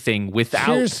everything without...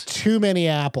 Here's too many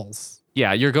apples.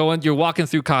 Yeah, you're walking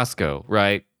through Costco,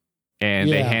 right? And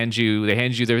they hand you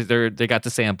they got the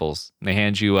samples. And they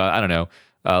hand you, I don't know,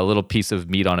 a little piece of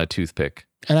meat on a toothpick.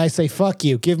 And I say, fuck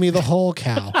you. Give me the whole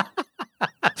cow.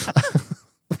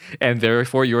 And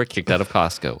therefore you are kicked out of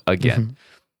Costco again.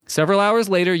 Several hours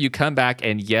later, you come back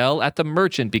and yell at the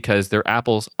merchant because their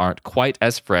apples aren't quite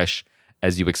as fresh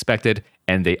as you expected,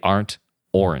 and they aren't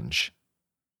orange.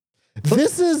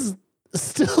 This is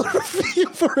still a review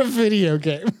for a video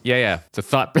game. Yeah. It's a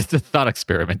thought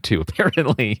experiment too,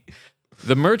 apparently.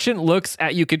 The merchant looks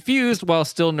at you confused while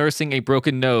still nursing a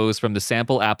broken nose from the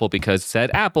sample apple because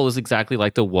said apple is exactly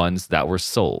like the ones that were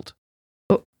sold.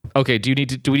 Okay, do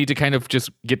we need to kind of just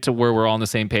get to where we're all on the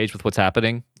same page with what's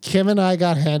happening? Kim and I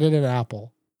got handed an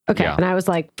apple. Okay, and I was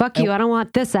like, fuck you, I don't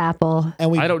want this apple.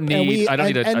 And I don't need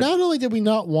And not only did we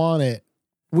not want it,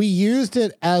 we used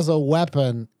it as a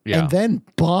weapon and then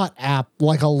bought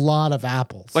like a lot of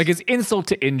apples. Like it's insult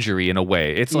to injury in a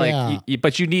way. It's like,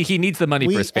 but he needs the money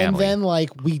for his family. And then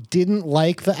like we didn't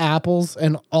like the apples,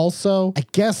 and also I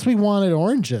guess we wanted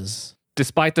oranges.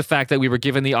 Despite the fact that we were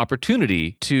given the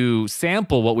opportunity to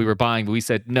sample what we were buying, but we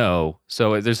said no.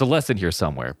 So there's a lesson here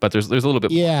somewhere, but there's a little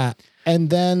bit more. Yeah. And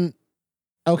then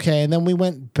we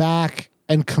went back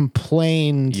and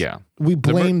complained. Yeah. We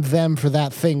blamed them for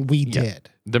that thing we did.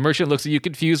 The merchant looks at you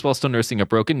confused while still nursing a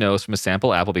broken nose from a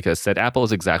sample apple because said apple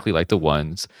is exactly like the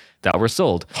ones that were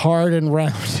sold. Hard and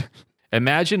round.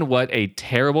 Imagine what a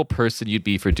terrible person you'd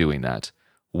be for doing that.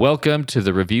 Welcome to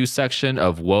the review section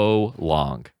of Woe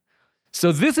Long.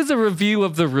 So this is a review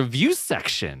of the review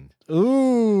section.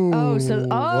 Ooh.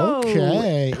 Oh.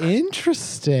 Okay.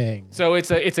 Interesting. So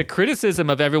it's a criticism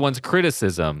of everyone's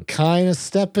criticism. Kind of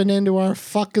stepping into our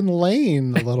fucking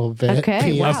lane a little bit.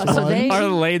 Okay. Wow. So our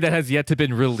lane that has yet to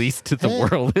been released to the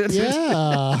world.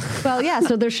 Yeah. Well, yeah.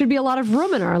 So there should be a lot of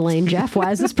room in our lane, Jeff.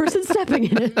 Why is this person stepping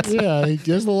in it? Yeah.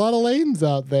 There's a lot of lanes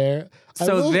out there.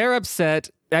 So they're upset.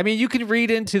 I mean, you can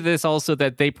read into this also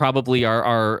that they probably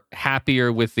are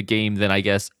happier with the game than I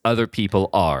guess other people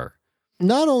are.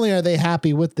 Not only are they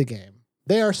happy with the game,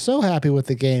 they are so happy with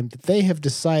the game that they have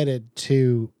decided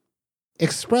to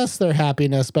express their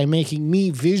happiness by making me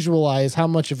visualize how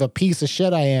much of a piece of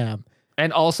shit I am.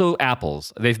 And also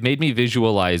apples. They've made me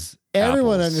visualize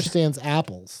Everyone apples. Understands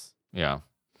apples. Yeah.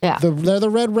 Yeah. They're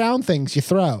the red round things you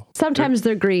throw. Sometimes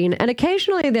they're green, and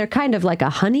occasionally they're kind of like a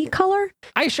honey color.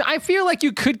 I feel like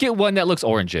you could get one that looks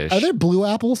orangish. Are there blue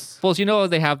apples? Well, you know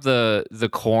they have the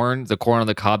corn on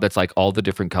the cob that's like all the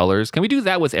different colors. Can we do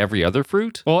that with every other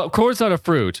fruit? Well, corn's not a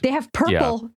fruit. They have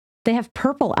purple. Yeah. They have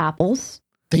purple apples.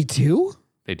 They do?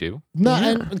 They do. No,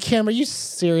 and Cam, are you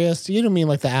serious? You don't mean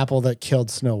like the apple that killed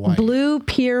Snow White? Blue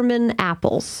Pierman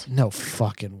apples. No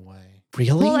fucking way.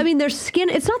 Really? Well, I mean, their skin,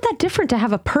 it's not that different to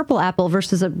have a purple apple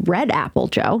versus a red apple,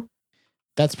 Joe.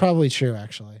 That's probably true,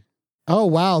 actually. Oh,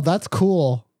 wow. That's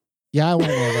cool. Yeah, I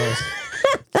want one of those.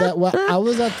 I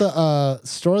was at the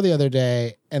store the other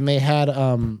day, and they had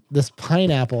this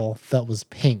pineapple that was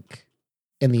pink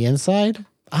in the inside.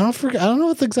 I don't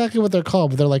know exactly what they're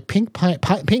called, but they're like pink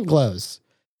glows.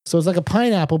 So it's like a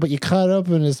pineapple, but you cut it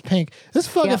open and it's pink. This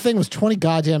fucking thing was $20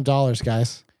 goddamn,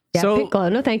 guys. Yeah, so, pink glow.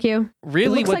 No, thank you.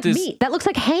 Really, it looks like meat. That looks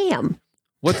like ham.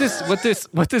 What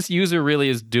this user really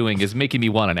is doing is making me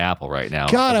want an apple right now.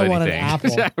 God, I want an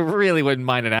apple. I really wouldn't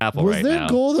mind an apple right now. Was their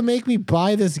goal to make me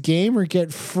buy this game or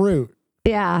get fruit?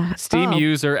 Yeah. Steam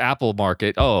user Apple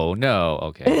Market. Oh no.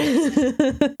 Okay.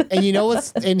 And you know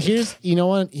what's? And here's you know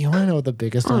what? You want to know what the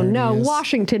biggest? Oh no, is?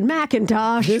 Washington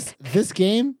Macintosh. This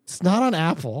game, it's not on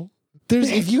Apple.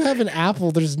 If you have an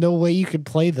Apple, there's no way you could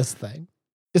play this thing.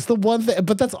 It's the one thing,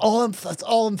 but that's all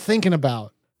I'm thinking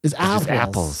about is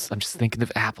apples. I'm just thinking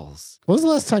of apples. When was the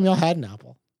last time y'all had an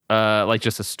apple? Like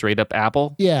just a straight up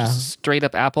apple? Yeah. Just a straight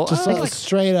up apple? Just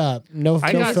straight up. No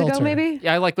filter. Ago, maybe?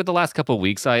 Yeah, like with the last couple of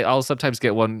weeks, I'll sometimes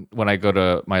get one when I go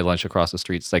to my lunch across the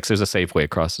streets. Like there's a Safeway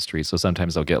across the street. So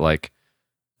sometimes I'll get like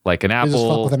an apple. You just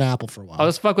fuck with an apple for a while. I'll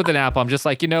just fuck with an apple. I'm just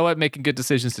like, you know what? Making good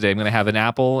decisions today. I'm going to have an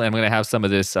apple and I'm going to have some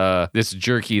of this this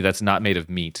jerky that's not made of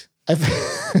meat.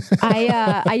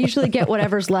 I usually get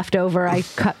whatever's left over. I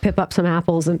cut Pip up some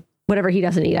apples and whatever he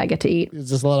doesn't eat, I get to eat. It's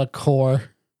just a lot of core.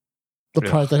 The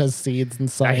part that has seeds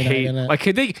and cyanide in it. Like,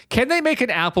 can they make an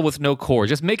apple with no core?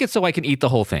 Just make it so I can eat the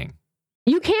whole thing.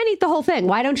 You can eat the whole thing.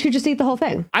 Why don't you just eat the whole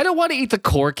thing? I don't want to eat the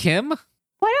core, Kim.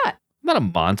 Why not? I'm not a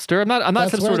monster. I'm not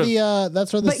That's some where sort of.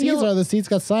 That's where the seeds are. The seeds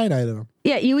got cyanide in them.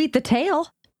 Yeah, you eat the tail.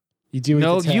 You do.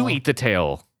 No, eat the tail. you eat the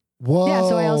tail. Whoa. Yeah,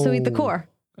 so I also eat the core.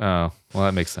 Oh, well,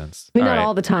 that makes sense. I mean, not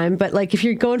all the time, but like if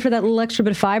you're going for that little extra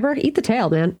bit of fiber, eat the tail,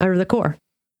 man, or the core,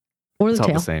 or the It's tail.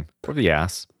 all the same, or the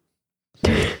ass,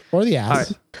 or the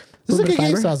ass. Right. This is a good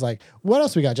game. Sounds like. What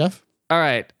else we got, Jeff? All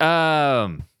right.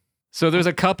 So there's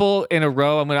a couple in a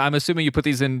row. I'm assuming you put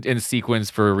these in sequence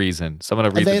for a reason. So I'm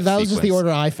gonna read them. That was just the order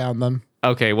I found them.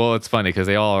 Okay, well it's funny because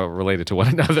they all are related to one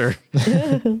another.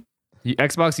 The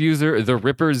Xbox user the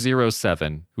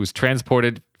Ripper07, who's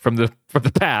transported from the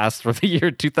past, from the year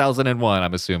 2001.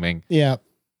 I'm assuming. Yeah.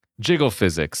 Jiggle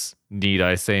physics. Need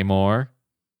I say more?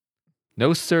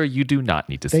 No, sir. You do not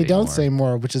need to say more. They don't say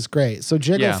more, which is great. So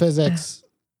jiggle physics.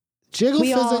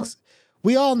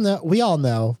 We all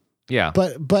know. Yeah.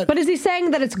 But is he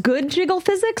saying that it's good jiggle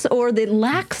physics or that it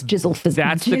lacks jizzle physics?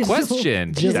 That's the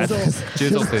question.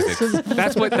 Jizzle physics.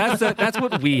 That's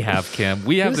what we have, Kim.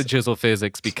 We have the jizzle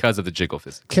physics because of the jiggle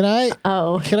physics. Can I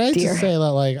just say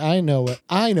that like I know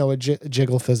what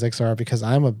jiggle physics are because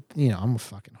I'm a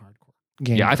fucking hardcore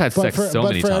gamer. Yeah, I've had sex so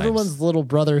many times. But for everyone's little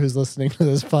brother who's listening to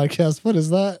this podcast, what is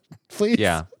that? Please.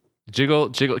 Yeah. Jiggle.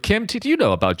 Kim, do you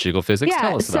know about jiggle physics?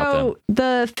 Tell us about them. So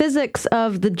the physics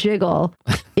of the jiggle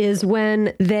is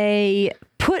when they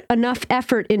put enough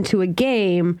effort into a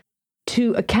game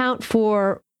to account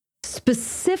for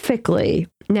specifically.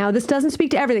 Now, this doesn't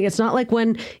speak to everything. It's not like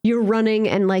when you're running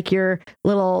and like your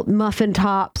little muffin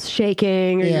tops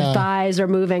shaking or your thighs are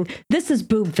moving. This is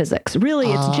boob physics.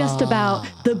 Really, it's just about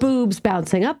the boobs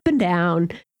bouncing up and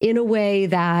down in a way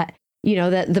that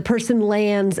that the person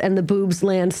lands and the boobs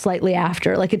land slightly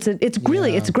after. Like it's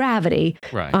gravity.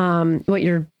 Right.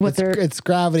 It's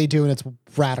gravity doing its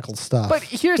radical stuff. But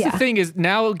here's the thing is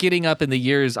now getting up in the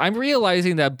years, I'm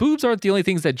realizing that boobs aren't the only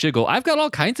things that jiggle. I've got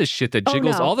all kinds of shit that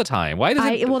jiggles all the time. Why does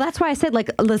it? Well, that's why I said like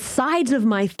the sides of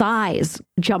my thighs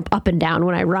jump up and down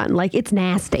when I run. Like it's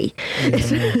nasty.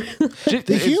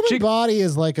 The human body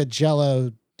is like a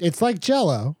jello. It's like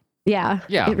jello. Yeah,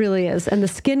 it really is. And the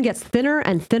skin gets thinner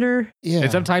and thinner. Yeah.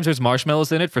 And sometimes there's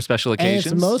marshmallows in it for special occasions.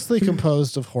 And it's mostly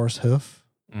composed of horse hoof.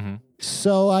 Mm-hmm.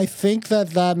 So I think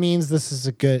that means that's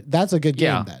a good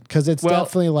game then. Because it's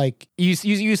definitely like... You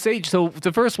say, so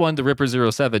the first one, the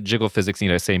Ripper07, jiggle physics,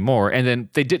 need I say more? And then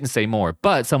they didn't say more,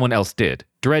 but someone else did.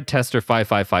 Dread Tester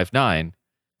 5559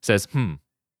 says,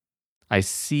 I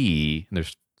see, and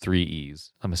there's 3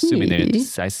 E's. I'm assuming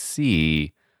that I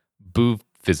see boob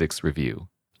physics review.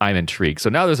 I'm intrigued.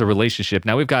 So now there's a relationship.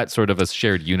 Now we've got sort of a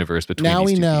shared universe between these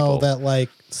two people. Now we know that like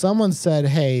someone said,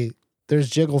 hey,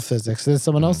 there's jiggle physics. And then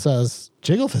someone else says,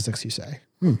 jiggle physics, you say?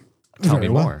 Tell me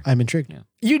more. I'm intrigued. Yeah.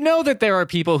 You know that there are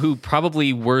people who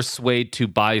probably were swayed to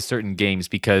buy certain games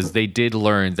because they did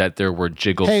learn that there were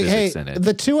jiggle physics in it.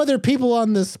 The 2 other people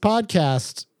on this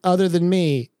podcast, other than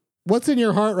me, what's in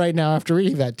your heart right now after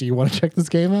reading that? Do you want to check this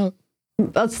game out?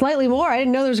 Slightly more. I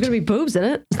didn't know there was going to be boobs in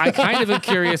it. I kind of am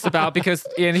curious about because,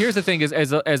 and here's the thing: is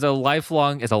as a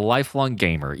lifelong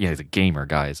gamer, as a gamer,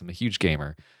 guys, I'm a huge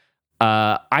gamer.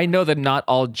 I know that not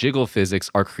all jiggle physics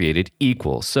are created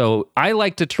equal. So I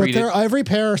like to treat it. Every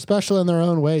pair are special in their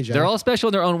own way, Jeff. They're all special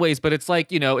in their own ways, but it's like,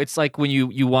 it's like when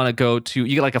you want to go to,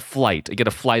 you get like a flight, you get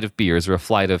a flight of beers or a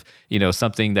flight of,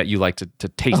 something that you like to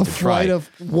taste and try. A flight of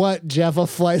what, Jeff? A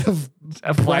flight of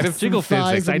jiggle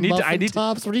physics. I need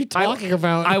tops. What are you talking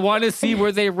about? I want to see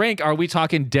where they rank. Are we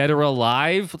talking Dead or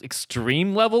Alive,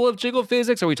 extreme level of jiggle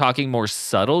physics? Are we talking more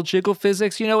subtle jiggle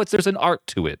physics? There's an art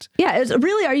to it. Yeah,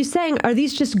 really, are you saying, are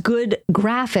these just good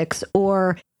graphics,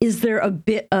 or is there a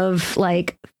bit of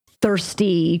like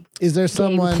thirsty Is there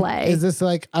someone, gameplay? Is this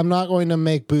like, I'm not going to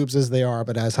make boobs as they are,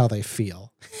 but as how they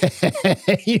feel?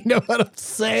 You know what I'm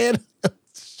saying?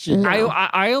 No.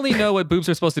 I only know what boobs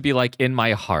are supposed to be like in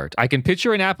my heart. I can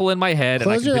picture an apple in my head,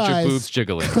 and I can picture boobs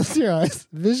jiggling. Close your eyes.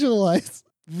 Visualize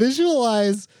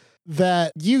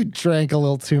that you drank a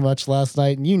little too much last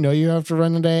night, and you have to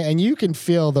run today, and you can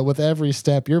feel that with every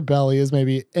step, your belly is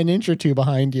maybe an inch or two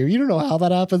behind you. You don't know how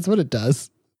that happens, but it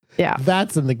does. Yeah.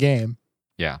 That's in the game.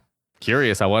 Yeah.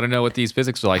 Curious. I want to know what these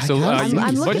physics are like. So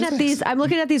I'm looking at these. I'm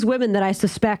looking at these women that I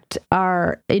suspect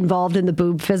are involved in the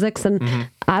boob physics, and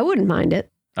I wouldn't mind it.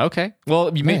 Okay.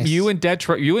 Well, Nice. you and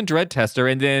Dread Tester,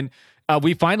 and then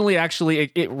we finally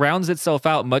actually it rounds itself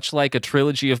out, much like a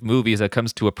trilogy of movies that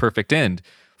comes to a perfect end.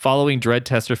 Following Dread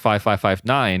Tester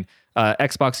 5559,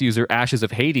 Xbox user Ashes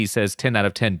of Hades says 10 out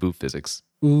of 10 boob physics.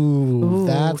 Ooh,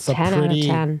 that's a 10 pretty.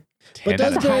 out of 10. But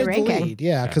that's a high very the ranking. lead.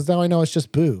 Yeah, because now I know it's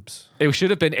just boobs. It should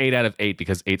have been 8 out of 8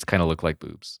 because 8s kind of look like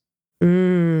boobs.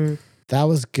 That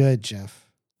was good, Jeff.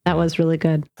 That was really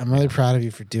good. I'm really proud of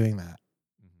you for doing that.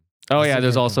 Oh yeah,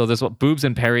 there's also this one, boobs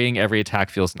and parrying. Every attack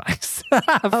feels nice.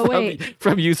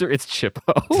 From user, it's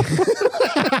Chippo.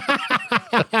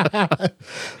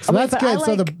 So that's good.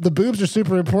 So the boobs are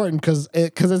super important because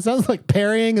it sounds like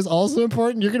parrying is also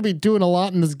important. You're going to be doing a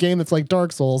lot in this game that's like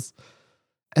Dark Souls,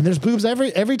 and there's boobs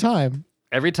every time.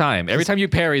 Every time you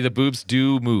parry, the boobs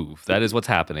do move. That is what's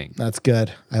happening. That's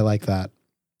good. I like that.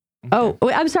 Oh,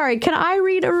 wait, I'm sorry. Can I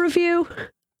read a review?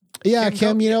 Yeah,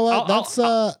 Kim. You know what?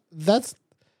 That's.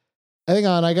 Hang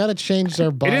on, I gotta change our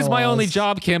bylaws. It is my only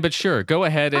job, Kim, but sure, go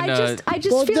ahead and. I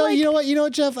just feel like you know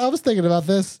what, Jeff? I was thinking about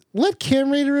this. Let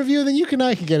Kim read a review, then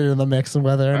I can get it in the mix and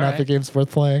whether or not the game's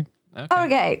worth playing.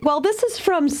 Okay. Well, this is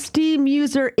from Steam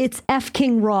user It's F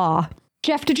King Raw.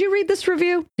 Jeff, did you read this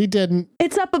review? He didn't.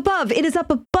 It's up above. It is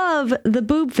up above the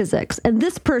boob physics, and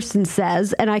this person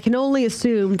says, and I can only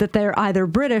assume that they're either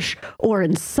British or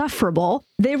insufferable.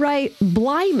 They write,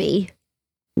 "Blimey,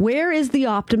 where is the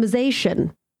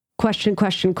optimization?" Question,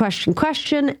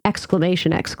 exclamation,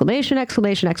 exclamation,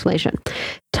 exclamation, exclamation.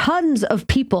 Tons of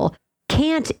people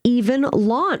can't even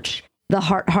launch the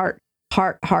heart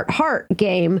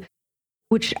game,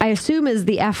 which I assume is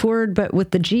the F word, but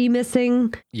with the G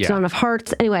missing. Yeah. So not enough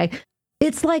hearts. Anyway,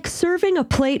 it's like serving a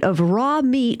plate of raw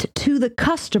meat to the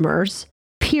customers,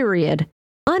 period.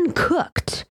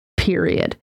 Uncooked,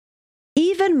 period.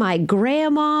 Even my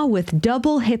grandma with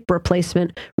double hip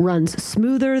replacement runs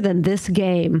smoother than this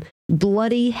game.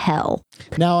 Bloody hell.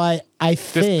 Now, I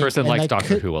think... This person likes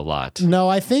Doctor Who a lot. No,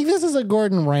 I think this is a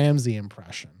Gordon Ramsay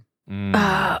impression.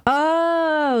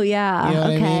 Oh, yeah. You know what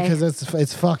I mean? Okay. Because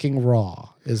it's fucking raw,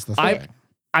 is the thing.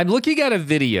 I'm looking at a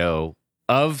video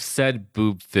of said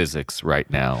boob physics right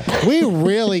now. We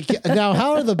really... Now,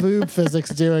 how are the boob physics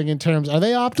doing in terms... Are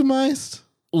they optimized?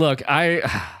 Look,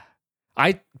 I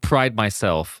pride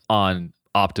myself on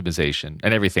optimization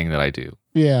and everything that I do.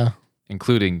 Yeah.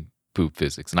 Including boob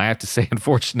physics. And I have to say,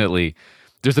 unfortunately,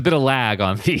 there's a bit of lag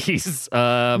on these.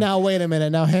 Now, wait a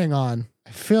minute. Now, hang on. I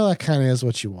feel that kind of is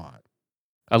what you want.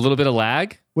 A little bit of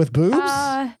lag? With boobs?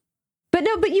 But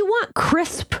you want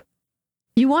crisp.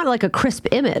 You want like a crisp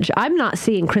image. I'm not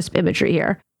seeing crisp imagery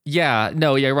here. Yeah,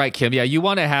 no, yeah, right, Kim. Yeah, you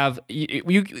want to have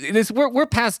we're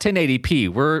past 1080p.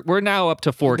 We're now up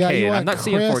to 4K, and I'm not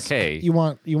seeing 4K. You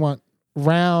want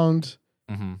round,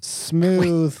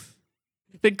 smooth.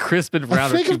 I think crisp and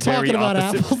round are two very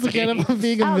opposite things. I think I'm talking about apples again. If I'm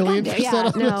being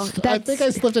 1,000,000% honest. I think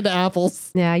I slipped into apples.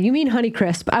 Yeah, you mean Honey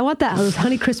Crisp. I want those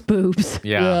Honey Crisp boobs.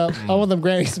 Yeah. I want them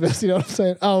Granny Smiths, you know what I'm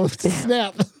saying? Oh,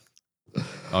 snap.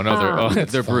 Oh, no,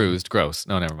 they're bruised. Gross.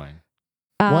 No, never mind.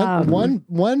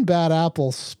 One bad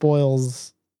apple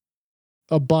spoils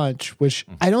a bunch, which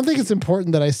I don't think it's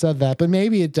important that I said that, but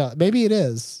maybe it does. Maybe it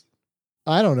is.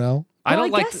 I don't know. I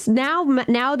guess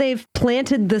now they've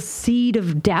planted the seed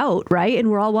of doubt, right?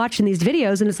 And we're all watching these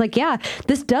videos, and it's like, yeah,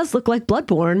 this does look like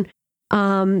Bloodborne,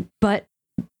 but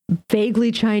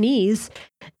vaguely Chinese,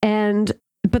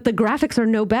 but the graphics are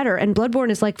no better, and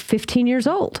Bloodborne is like 15 years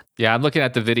old. Yeah, I'm looking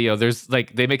at the video. There's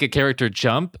like they make a character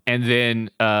jump, and then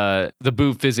the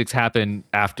boob physics happen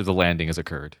after the landing has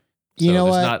occurred. You know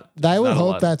what? I would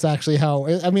hope that's actually how.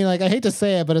 I mean, like, I hate to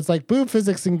say it, but it's like boob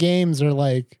physics in games are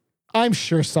like. I'm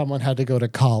sure someone had to go to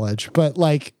college, but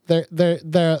like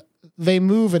they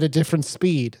move at a different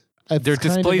speed. They're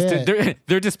displaced.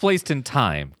 They're displaced in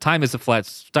time. Time is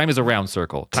a round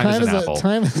circle. Time is an apple.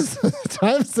 Time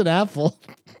is an apple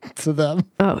to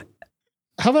them. Oh,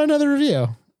 how about another review?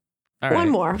 All right. One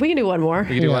more. We can do one more.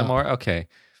 We can do one more. Okay.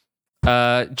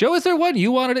 Joe, is there one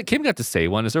you wanted to? Kim got to say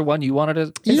one. Is there one you wanted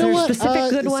to? Is there a specific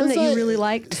good one that you really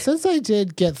liked? Since I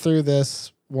did get through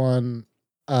this one,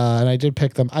 and I did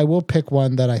pick them, I will pick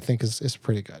one that I think is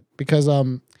pretty good because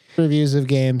reviews of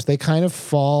games, they kind of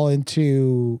fall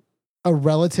into a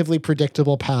relatively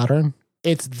predictable pattern.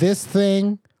 It's this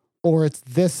thing, or it's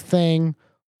this thing,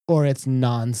 or it's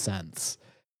nonsense.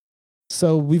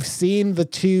 So we've seen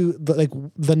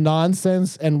the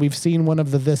nonsense, and we've seen one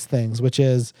of the this things, which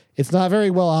is it's not very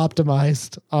well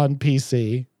optimized on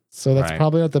PC. So that's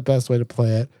probably not the best way to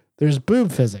play it. There's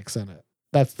boob physics in it.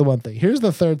 That's the one thing. Here's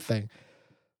the third thing.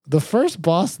 The first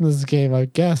boss in this game, I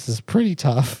guess, is pretty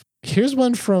tough. Here's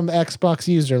one from Xbox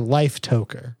user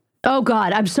Lifetoker. Oh,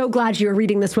 God. I'm so glad you're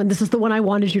reading this one. This is the one I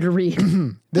wanted you to read.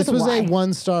 This was a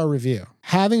 1-star review.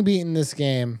 Having beaten this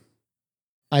game,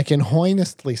 I can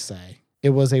honestly say it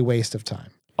was a waste of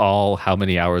time. How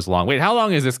many hours long? Wait, how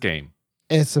long is this game?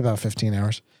 It's about 15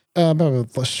 hours.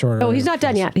 About shorter. Oh, he's not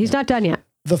done yet. He's not done yet.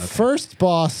 The first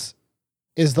boss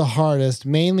is the hardest,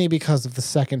 mainly because of the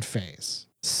second phase.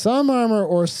 Some armor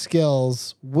or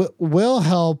skills will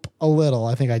help a little.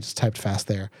 I think I just typed fast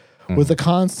there. With the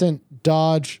constant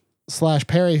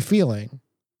dodge/parry feeling.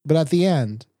 But at the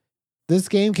end, this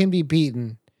game can be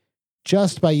beaten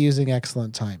just by using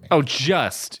excellent timing. Oh,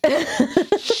 just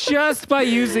by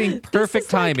using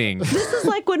perfect timing. This is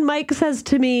like when Mike says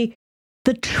to me,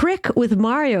 the trick with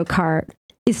Mario Kart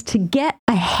is to get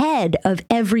ahead of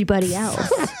everybody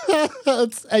else.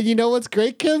 And you know what's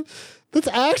great, Kim? That's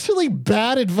actually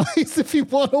bad advice if you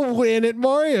want to win at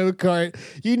Mario Kart.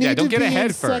 You need to be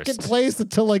in second place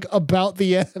until like about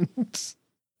the end.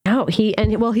 No, he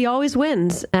always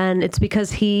wins, and it's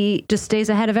because he just stays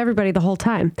ahead of everybody the whole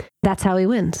time. That's how he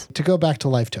wins. To go back to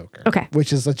Lifetoker, okay,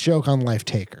 which is a joke on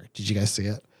Lifetaker. Did you guys see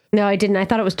it? No, I didn't. I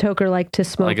thought it was Toker like to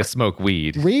smoke. Like a smoke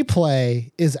weed.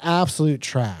 Replay is absolute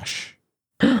trash.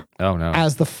 Oh no.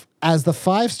 As the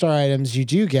 5-star items you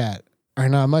do get are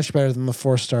not much better than the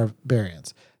 4-star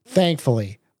variants.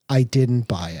 Thankfully, I didn't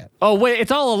buy it. Oh, wait,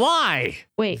 it's all a lie.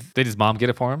 Wait. Did his mom get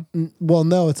it for him? Well,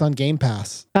 no, it's on Game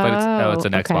Pass. But it's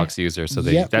an Xbox user, so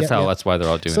that's why they're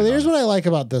all doing it. So here's what I like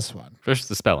about this one. First,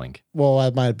 the spelling. Well,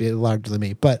 it might be largely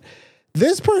me, but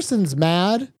this person's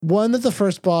mad. One, that the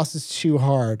first boss is too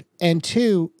hard. And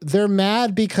two, they're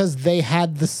mad because they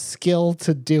had the skill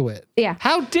to do it. Yeah.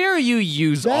 How dare you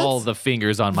use all the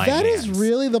fingers on my hands? That is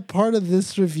really the part of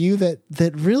this review that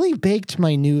really baked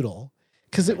my noodle.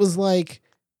 Because it was like,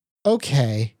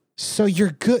 okay, so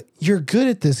you're good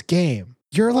at this game.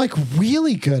 You're like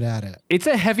really good at it. It's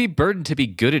a heavy burden to be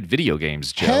good at video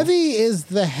games, Joe. Heavy is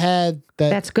the head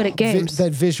that's good at games.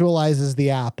 That visualizes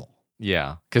the apple.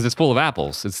 Yeah, because it's full of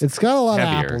apples. It's got a lot of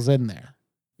apples in there.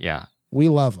 Yeah. We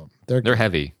love them. They're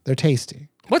heavy. They're tasty.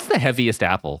 What's the heaviest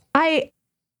apple? A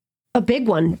big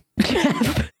one.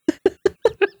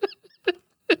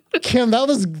 Kim, that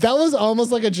was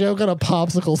almost like a joke on a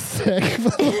popsicle stick.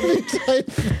 But let me type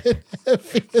in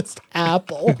heaviest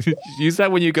apple. Use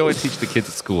that when you go and teach the kids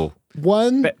at school.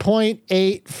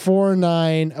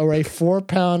 1.849, or a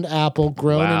 4-pound apple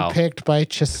grown and picked by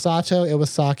Chisato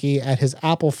Iwasaki at his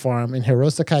apple farm in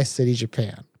Hirosakai City,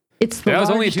 Japan. It's the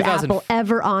largest apple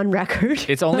ever on record.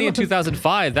 It's only in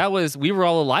 2005. We were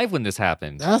all alive when this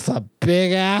happened. That's a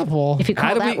big apple. If you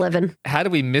call that living. How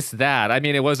did we miss that? I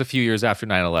mean, it was a few years after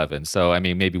 9/11. So, I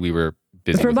mean, maybe we were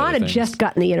busy. Vermont had just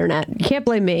gotten the internet. You can't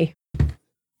blame me.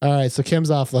 All right, so Kim's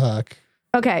off the hook.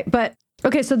 Okay,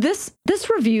 so this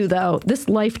review, though, this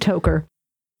Lifetoker,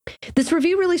 this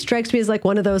review really strikes me as like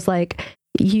one of those, like,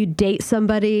 you date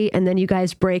somebody and then you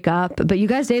guys break up, but you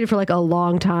guys dated for like a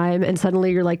long time and suddenly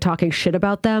you're like talking shit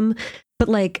about them. But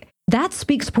like, that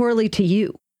speaks poorly to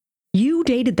you. You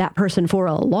dated that person for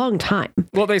a long time.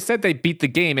 Well, they said they beat the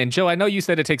game. And Joe, I know you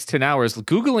said it takes 10 hours.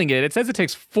 Googling it says it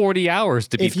takes 40 hours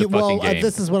to beat the fucking game.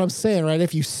 This is what I'm saying, right?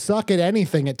 If you suck at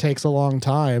anything, it takes a long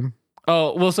time.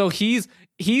 Oh, well, so he's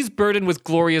burdened with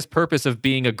glorious purpose of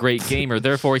being a great gamer.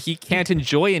 Therefore, he can't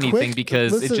enjoy anything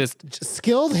because it just...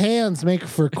 Skilled hands make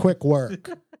for quick work.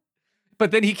 But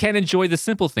then he can't enjoy the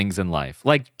simple things in life,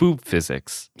 like boob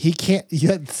physics. He can't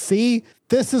see.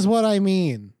 This is what I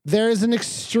mean. There is an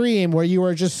extreme where you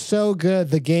are just so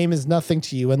good, the game is nothing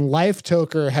to you. And Life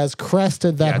Toker has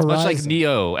crested that it's horizon. Much like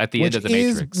Neo at the end of the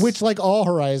Matrix. Which, like all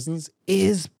horizons,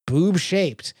 is boob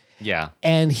shaped. Yeah.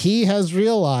 And he has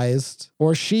realized,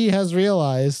 or she has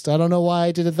realized, I don't know why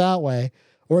I did it that way,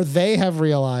 or they have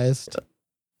realized.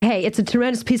 Hey, it's a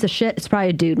tremendous piece of shit. It's probably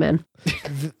a dude, man.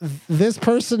 This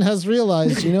person has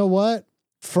realized, you know what?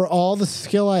 For all the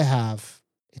skill I have,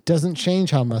 it doesn't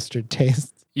change how mustard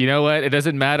tastes. You know what? It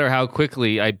doesn't matter how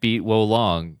quickly I beat Wo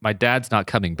Long. My dad's not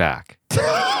coming back.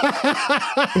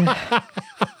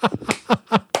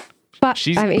 But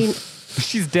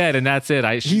she's dead, and that's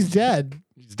it. He's dead.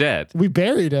 He's dead. We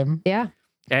buried him. Yeah.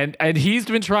 And he's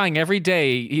been trying every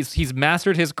day. He's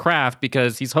mastered his craft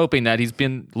because he's hoping that he's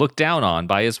been looked down on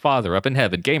by his father up in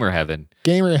heaven, gamer heaven.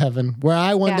 Gamer heaven, where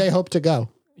I one day hope to go.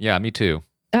 Yeah, me too.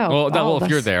 Oh, well, if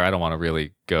you're there, I don't want to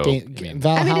really go.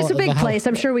 It's a big place.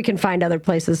 I'm sure we can find other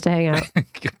places to hang out.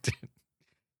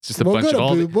 It's just a bunch of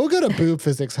all. We'll go to boob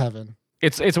physics heaven.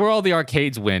 It's where all the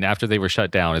arcades win after they were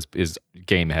shut down. Is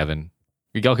game heaven.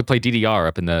 You all could play DDR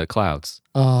up in the clouds.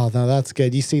 Oh no, that's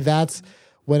good. You see, that's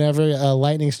whenever a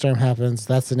lightning storm happens.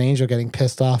 That's an angel getting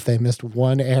pissed off. They missed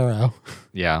one arrow.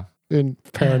 Yeah. In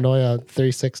Paranoia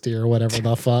 360 or whatever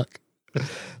the fuck.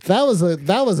 That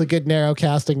was a good narrow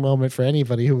casting moment for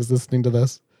anybody who was listening to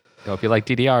this. Hope you like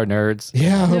DDR, nerds.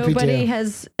 Yeah, I hope you do. Nobody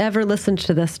has ever listened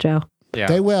to this, Joe. Yeah,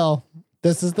 they will.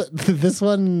 This is this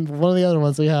one of the other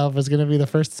ones we have is going to be the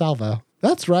first salvo.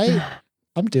 That's right.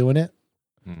 I'm doing it.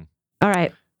 All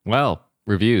right. Well,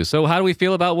 reviews. So how do we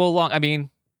feel about Wo Long? I mean,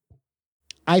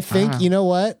 I think you know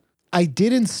what? I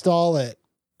did install it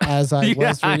as I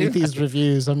was reading these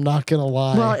reviews. I'm not gonna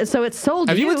lie. Well, so it's sold.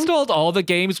 Have you installed all the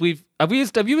games Have you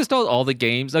installed all the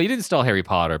games? Oh, you didn't install Harry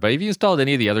Potter, but have you installed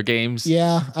any of the other games?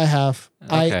 Yeah, I have.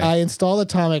 Okay. I installed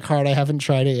Atomic Heart. I haven't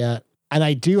tried it yet, and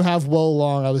I do have Wo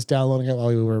Long. I was downloading it while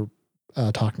we were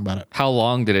talking about it. How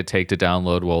long did it take to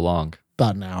download Wo Long?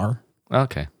 About an hour.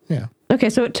 Okay. Yeah. Okay,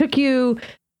 so it took you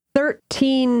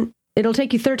 13. It'll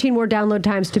take you 13 more download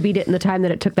times to beat it in the time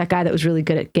that it took that guy that was really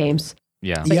good at games.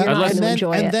 Yeah.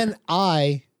 But then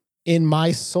I, in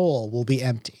my soul, will be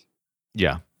empty.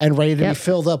 Yeah. And ready to be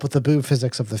filled up with the boob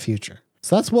physics of the future.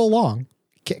 So that's Wo Long.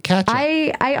 Catch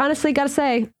it. I honestly got to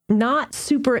say, not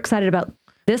super excited about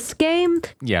this game.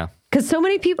 Yeah. Because so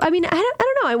many people, I mean, I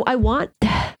don't know.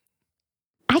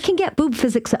 I can get boob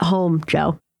physics at home,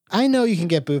 Joe. I know you can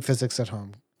get boob physics at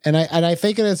home. And I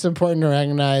think it's important to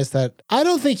recognize that I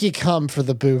don't think you come for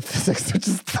the boob physics, which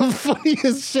is the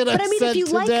funniest shit I've said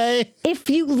today. If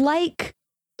you like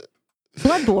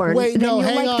Bloodborne, wait, then no,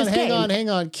 hang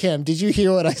on, Kim. Did you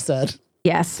hear what I said?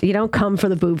 Yes, you don't come for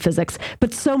the boob physics,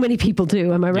 but so many people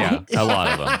do. Am I right? Yeah, a lot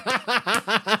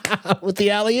of them. With the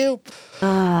alley-oop.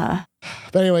 But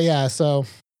anyway, yeah. So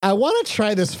I want to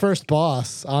try this first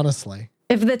boss, honestly.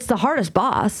 If it's the hardest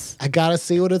boss, I gotta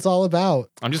see what it's all about.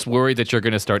 I'm just worried that you're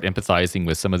going to start empathizing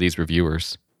with some of these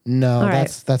reviewers. No,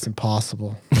 that's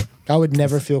impossible. I would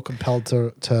never feel compelled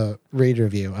to read a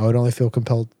review. I would only feel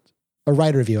compelled or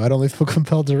write a review. I'd only feel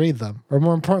compelled to read them, or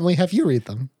more importantly, have you read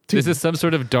them. This is some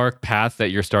sort of dark path that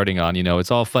you're starting on. You know,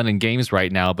 it's all fun and games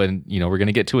right now, but you know, we're going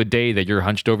to get to a day that you're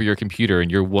hunched over your computer and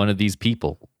you're one of these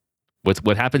people.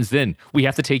 What happens then? We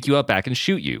have to take you up back and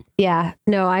shoot you. Yeah,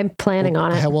 no, I'm planning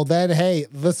on it. Well, then, hey,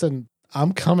 listen,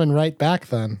 I'm coming right back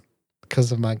then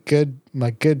because of my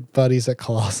good buddies at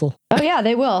Colossal. Oh yeah,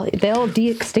 they will. They'll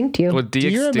de-extinct you. Well, do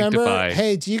you remember?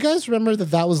 Hey, do you guys remember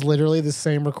that was literally the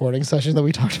same recording session that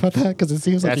we talked about that? Because it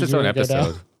seems like that's its own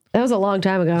episode. That was a long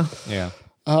time ago. Yeah.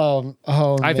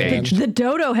 I've aged. The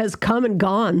dodo has come and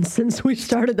gone since we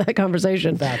started that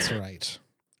conversation. That's right.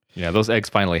 Yeah, those eggs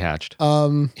finally hatched.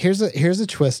 Here's a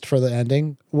twist for the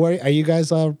ending. Are you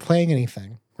guys playing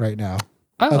anything right now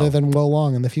other than Wo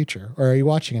Long in the future, or are you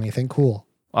watching anything cool?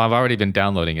 Well, I've already been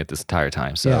downloading it this entire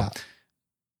time, so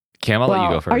Cam, I'll let you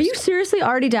go first. Are you seriously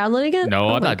already downloading it? No,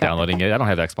 I'm not downloading it. I don't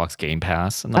have Xbox Game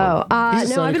Pass. No,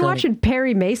 I've been watching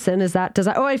Perry Mason.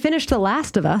 I finished The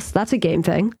Last of Us. That's a game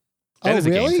thing. That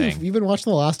really? You've been watching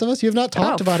The Last of Us? You have not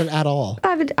talked about it at all.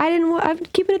 I've been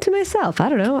keeping it to myself. I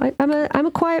don't know. I'm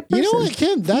a quiet person. You know what,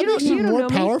 Kim? That makes you more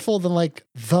powerful than like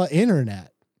the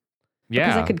internet. Yeah,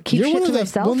 because I could keep shit to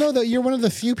myself. Well, no, you're one of the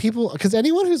few people. Because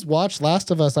anyone who's watched Last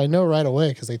of Us, I know right away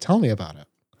because they tell me about it.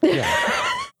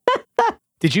 Yeah.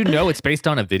 Did you know it's based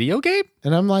on a video game?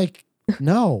 And I'm like,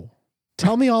 no,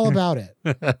 tell me all about it.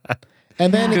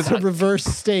 And then it's a reverse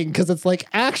sting because it's like,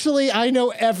 actually, I know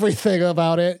everything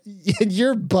about it and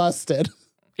you're busted.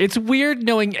 It's weird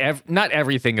knowing not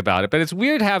everything about it, but it's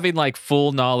weird having like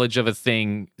full knowledge of a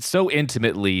thing so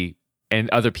intimately and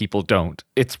other people don't.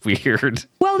 It's weird.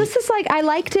 Well, this is like, I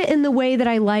liked it in the way that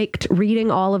I liked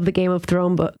reading all of the Game of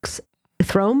Thrones books.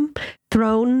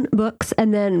 Throne books,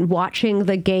 and then watching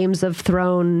the Games of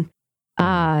Thrones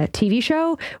TV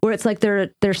show, where it's like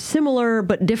they're similar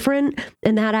but different,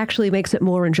 and that actually makes it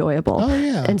more enjoyable. Oh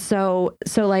yeah. And so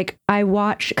like I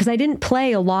watch, because I didn't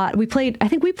play a lot. I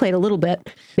think we played a little bit.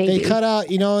 Maybe they cut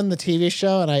out, in the TV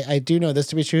show, and I do know this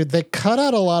to be true. They cut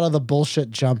out a lot of the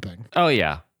bullshit jumping. Oh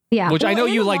yeah. Yeah. Which I know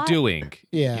you like doing.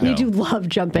 Yeah. You do love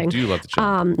jumping. You do love the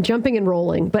jump. Jumping and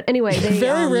rolling. But anyway, they,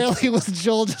 very rarely was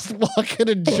Joel just walking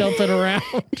and jumping around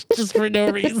just for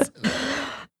no reason.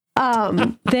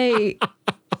 They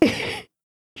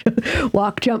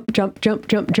walk, jump, jump, jump,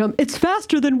 jump, jump. It's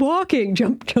faster than walking.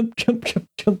 Jump, jump, jump, jump,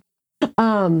 jump.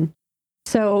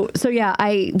 So yeah,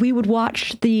 we would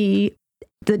watch the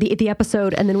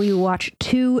episode, and then we would watch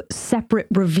 2 separate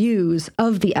reviews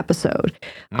of the episode.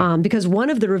 Because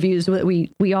one of the reviews that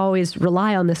we always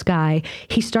rely on this guy,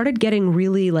 he started getting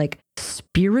really like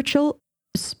spiritual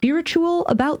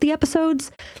about the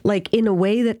episodes, like in a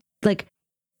way that like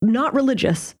not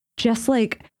religious, just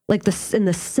like this in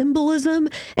the symbolism.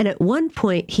 And at one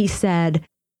point he said,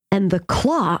 and the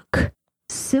clock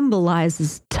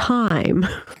symbolizes time.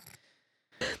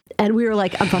 And we were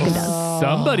like, I'm fucking done.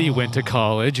 Somebody went to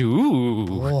college. Ooh.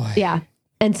 Boy. Yeah.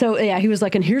 And so, yeah, he was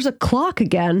like, and here's a clock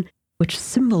again, which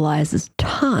symbolizes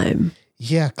time.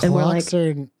 Yeah, clocks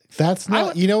are... That's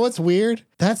not... You know what's weird?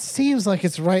 That seems like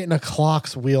it's right in a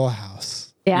clock's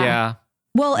wheelhouse. Yeah.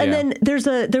 Well, and then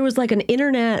there was like an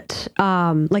internet,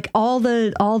 like all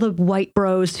the white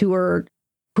bros who were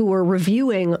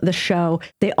reviewing the show,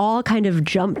 they all kind of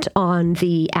jumped on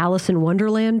the Alice in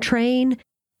Wonderland train.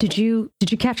 Did you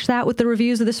catch that with the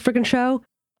reviews of this freaking show?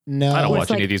 No. I don't watch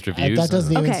any of these reviews. That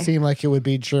doesn't even seem like it would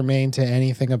be germane to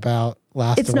anything about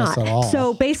Last of Us at all.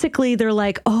 So basically they're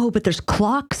like, oh, but there's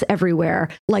clocks everywhere,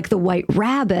 like the White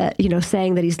Rabbit,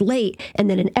 saying that he's late.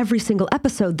 And then in every single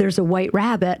episode, there's a White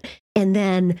Rabbit. And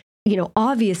then,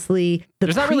 obviously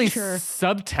there's not really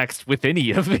subtext with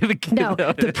any of it. No,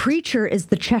 the preacher is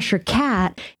the Cheshire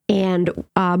Cat, and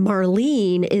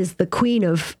Marlene is the Queen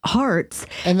of Hearts.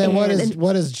 And then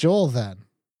what is Joel then?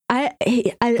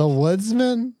 The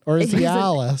woodsman, or is he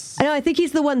Alice? I think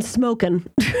he's the one smoking.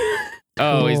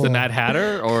 Oh, he's the Mad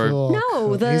Hatter, or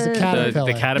no, he's a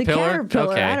caterpillar. The caterpillar.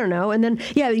 Okay. I don't know. And then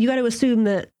you got to assume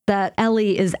that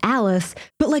Ellie is Alice,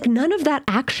 but like none of that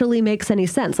actually makes any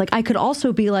sense. Like I could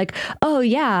also be like, oh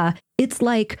yeah, it's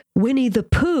like Winnie the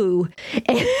Pooh,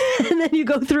 and then you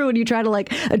go through and you try to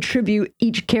like attribute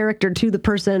each character to the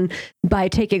person by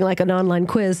taking like an online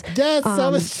quiz. Yes, I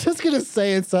was just gonna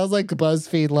say it sounds like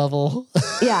BuzzFeed level.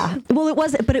 Yeah, well, it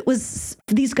wasn't, but it was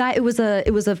these guys. It was a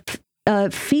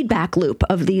feedback loop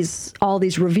of all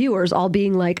these reviewers all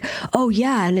being like, oh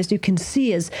yeah, and as you can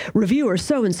see, as reviewer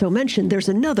so and so mentioned, there's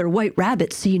another White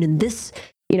Rabbit scene in this,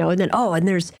 and then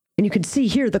and you could see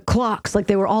here the clocks, like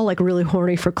they were all like really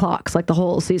horny for clocks like the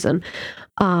whole season.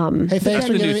 Hey, thanks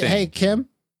for giving me. Hey, Kim.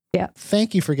 Yeah.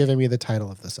 Thank you for giving me the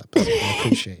title of this episode. I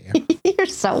appreciate you. You're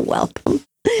so welcome.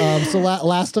 So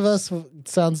Last of Us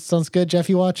sounds good. Jeff,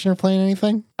 you watching or playing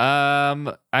anything?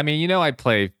 I mean, I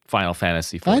play Final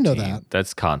Fantasy 14. I know that.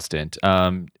 That's constant.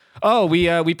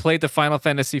 We played the Final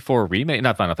Fantasy 4 remake,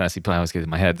 not Final Fantasy, I was getting in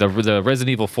my head, the Resident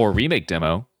Evil 4 remake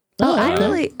demo.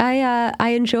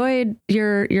 I enjoyed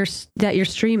your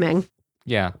streaming.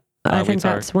 Yeah. I think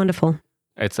that's wonderful.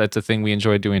 It's a thing we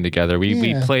enjoy doing together.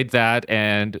 We played that,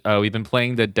 and we've been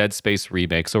playing the Dead Space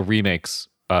remake. So remakes.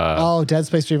 Dead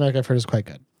Space remake I've heard is quite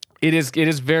good. It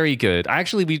is very good.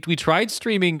 Actually, we tried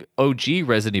streaming OG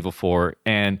Resident Evil 4,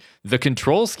 and the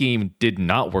control scheme did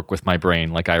not work with my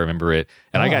brain like I remember it,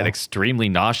 and I got extremely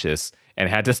nauseous and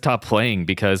had to stop playing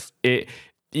because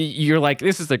you're like,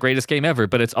 this is the greatest game ever,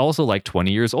 but it's also like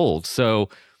 20 years old. So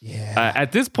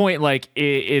at this point, like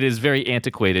it is very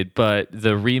antiquated, but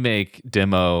the remake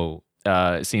demo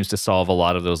seems to solve a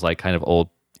lot of those like kind of old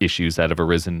issues that have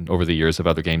arisen over the years of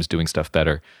other games doing stuff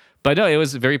better. But no, it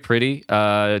was very pretty.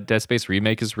 Dead Space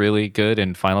remake is really good,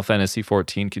 and Final Fantasy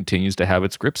 14 continues to have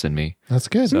its grips in me. That's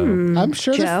good. So, I'm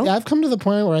sure I've come to the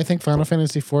point where I think Final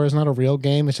Fantasy 4 is not a real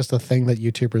game. It's just a thing that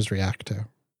YouTubers react to.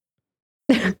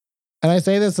 And I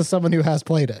say this as someone who has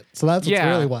played it. So that's what's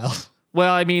really wild.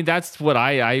 Well, I mean, that's what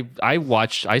I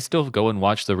watch. I still go and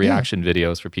watch the reaction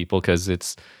videos for people because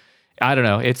it's, I don't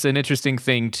know, it's an interesting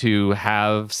thing to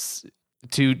have...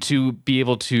 To be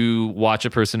able to watch a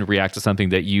person react to something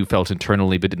that you felt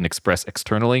internally but didn't express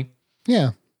externally.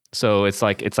 Yeah. So it's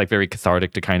like very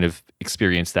cathartic to kind of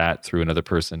experience that through another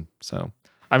person. So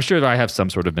I'm sure that I have some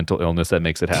sort of mental illness that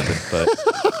makes it happen, but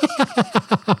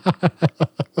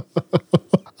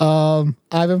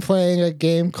I've been playing a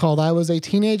game called I Was a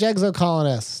Teenage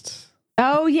Exocolonist.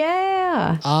 Oh,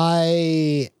 yeah.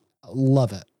 I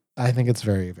love it. I think it's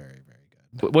very, very, very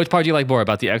good. Which part do you like more,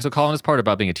 about the exocolonist part or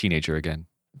about being a teenager again?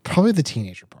 Probably the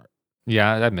teenager part.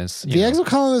 Yeah, I miss. The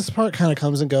exocolonist part kind of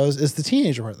comes and goes. It's the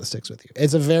teenager part that sticks with you.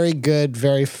 It's a very good,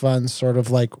 very fun, sort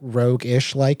of like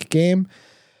rogue-ish like game.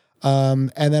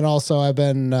 And then also I've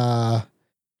been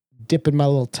dipping my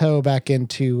little toe back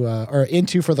into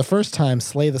for the first time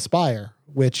Slay the Spire,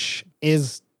 which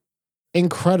is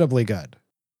incredibly good.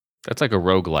 That's like a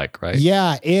roguelike, right?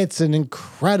 Yeah, it's an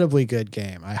incredibly good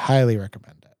game. I highly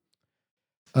recommend it.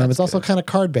 It's also kind of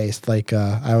card-based, like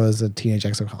I Was a Teenage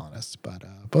Exocolonist, but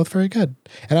both very good.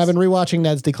 And I've been rewatching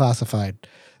Ned's Declassified.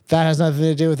 That has nothing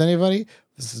to do with anybody.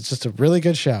 This is just a really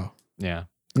good show. Yeah.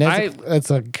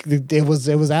 It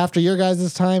was after your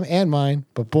guys' time and mine,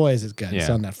 but boy, is it good. Yeah. It's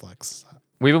on Netflix.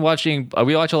 We've been watching.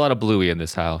 We watch a lot of Bluey in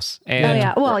this house. And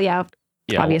yeah. Well, yeah.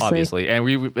 Yeah, obviously. And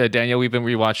Danielle, we've been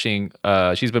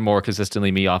rewatching. She's been more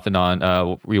consistently, me off and on,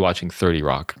 rewatching 30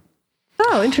 Rock.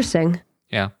 Oh, interesting.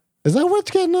 Yeah. Is that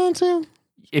worth getting on to?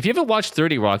 If you haven't watched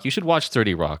 30 Rock, you should watch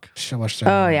 30 Rock. Should watch 30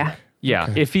 Rock. Oh yeah. Yeah.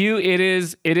 Okay.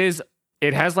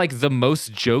 It has like the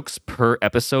most jokes per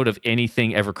episode of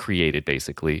anything ever created,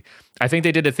 basically. I think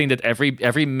they did a thing that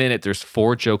every minute there's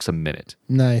 4 jokes a minute.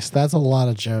 Nice. That's a lot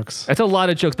of jokes. That's a lot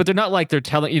of jokes, but they're not like they're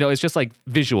telling, it's just like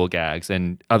visual gags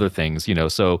and other things,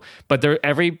 so, but they're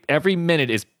every minute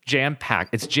is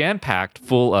jam-packed. It's jam-packed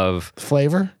full of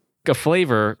flavor,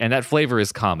 and that flavor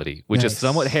is comedy, which is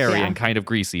somewhat hairy and kind of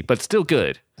greasy, but still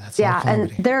good. That's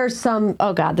and there's some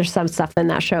stuff in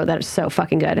that show that is so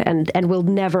fucking good and will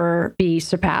never be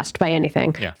surpassed by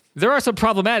anything. Yeah. There are some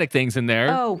problematic things in there.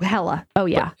 Oh, hella. Oh,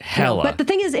 yeah. Hella. But the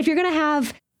thing is, if you're going to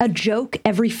have a joke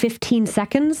every 15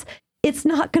 seconds, it's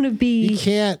not going to be... You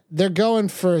can't... They're going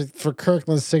for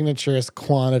Kirkland's signature is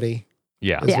quantity.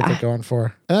 Yeah. That's what they're going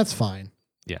for. And that's fine.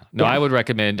 Yeah. No, I would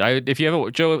recommend... if you have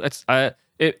a... Joe,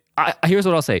 here's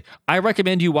what I'll say. I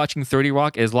recommend you watching 30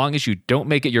 Rock as long as you don't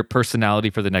make it your personality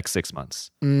for the next 6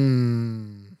 months.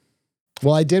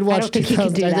 Well, I did watch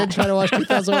 2000. I did try to watch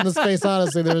 2001: The Space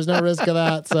Odyssey. There was no risk of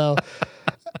that. So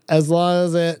as long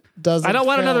as it doesn't... I don't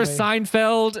want another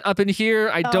Seinfeld up in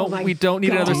here. We don't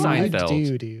need another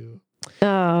Seinfeld. I do. Oh,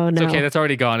 no. It's okay. That's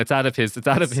already gone. It's out of my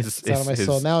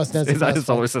soul. Now it's out of his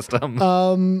solar system.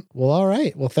 Well, all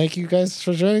right. Well, thank you guys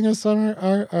for joining us on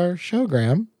our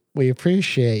showgram. We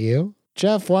appreciate you.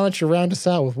 Jeff, why don't you round us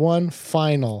out with one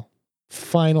final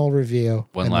review.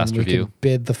 One last review. Can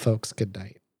bid the folks good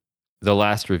night. The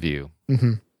last review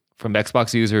from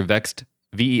Xbox user Vexed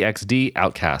VEXD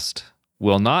Outcast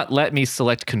will not let me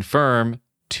select confirm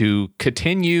to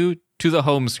continue to the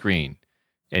home screen.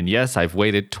 And yes, I've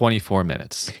waited 24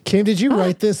 minutes. Kim, did you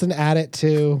write this and add it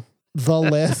to the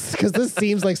list? Because this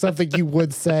seems like something you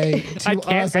would say to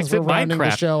us as we're rounding the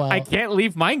show out. I can't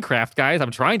leave Minecraft, guys. I'm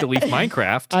trying to leave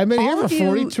Minecraft. I've been here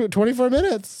for 24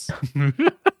 minutes.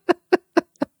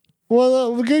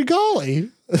 Well, good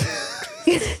golly.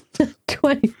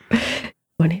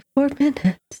 24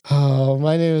 minutes. Oh,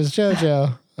 my name is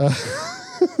JoJo.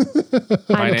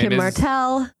 I'm Kim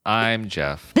Martell. I'm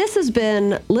Jeff. This has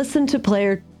been Listen to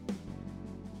Player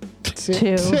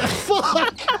 2.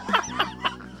 Fuck.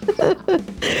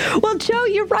 Well, Joe,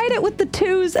 you write it with the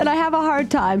 2s, and I have a hard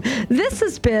time. This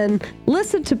has been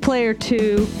Listen to Player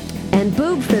 2 and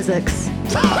Boob Physics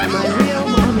by my real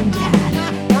mom and dad.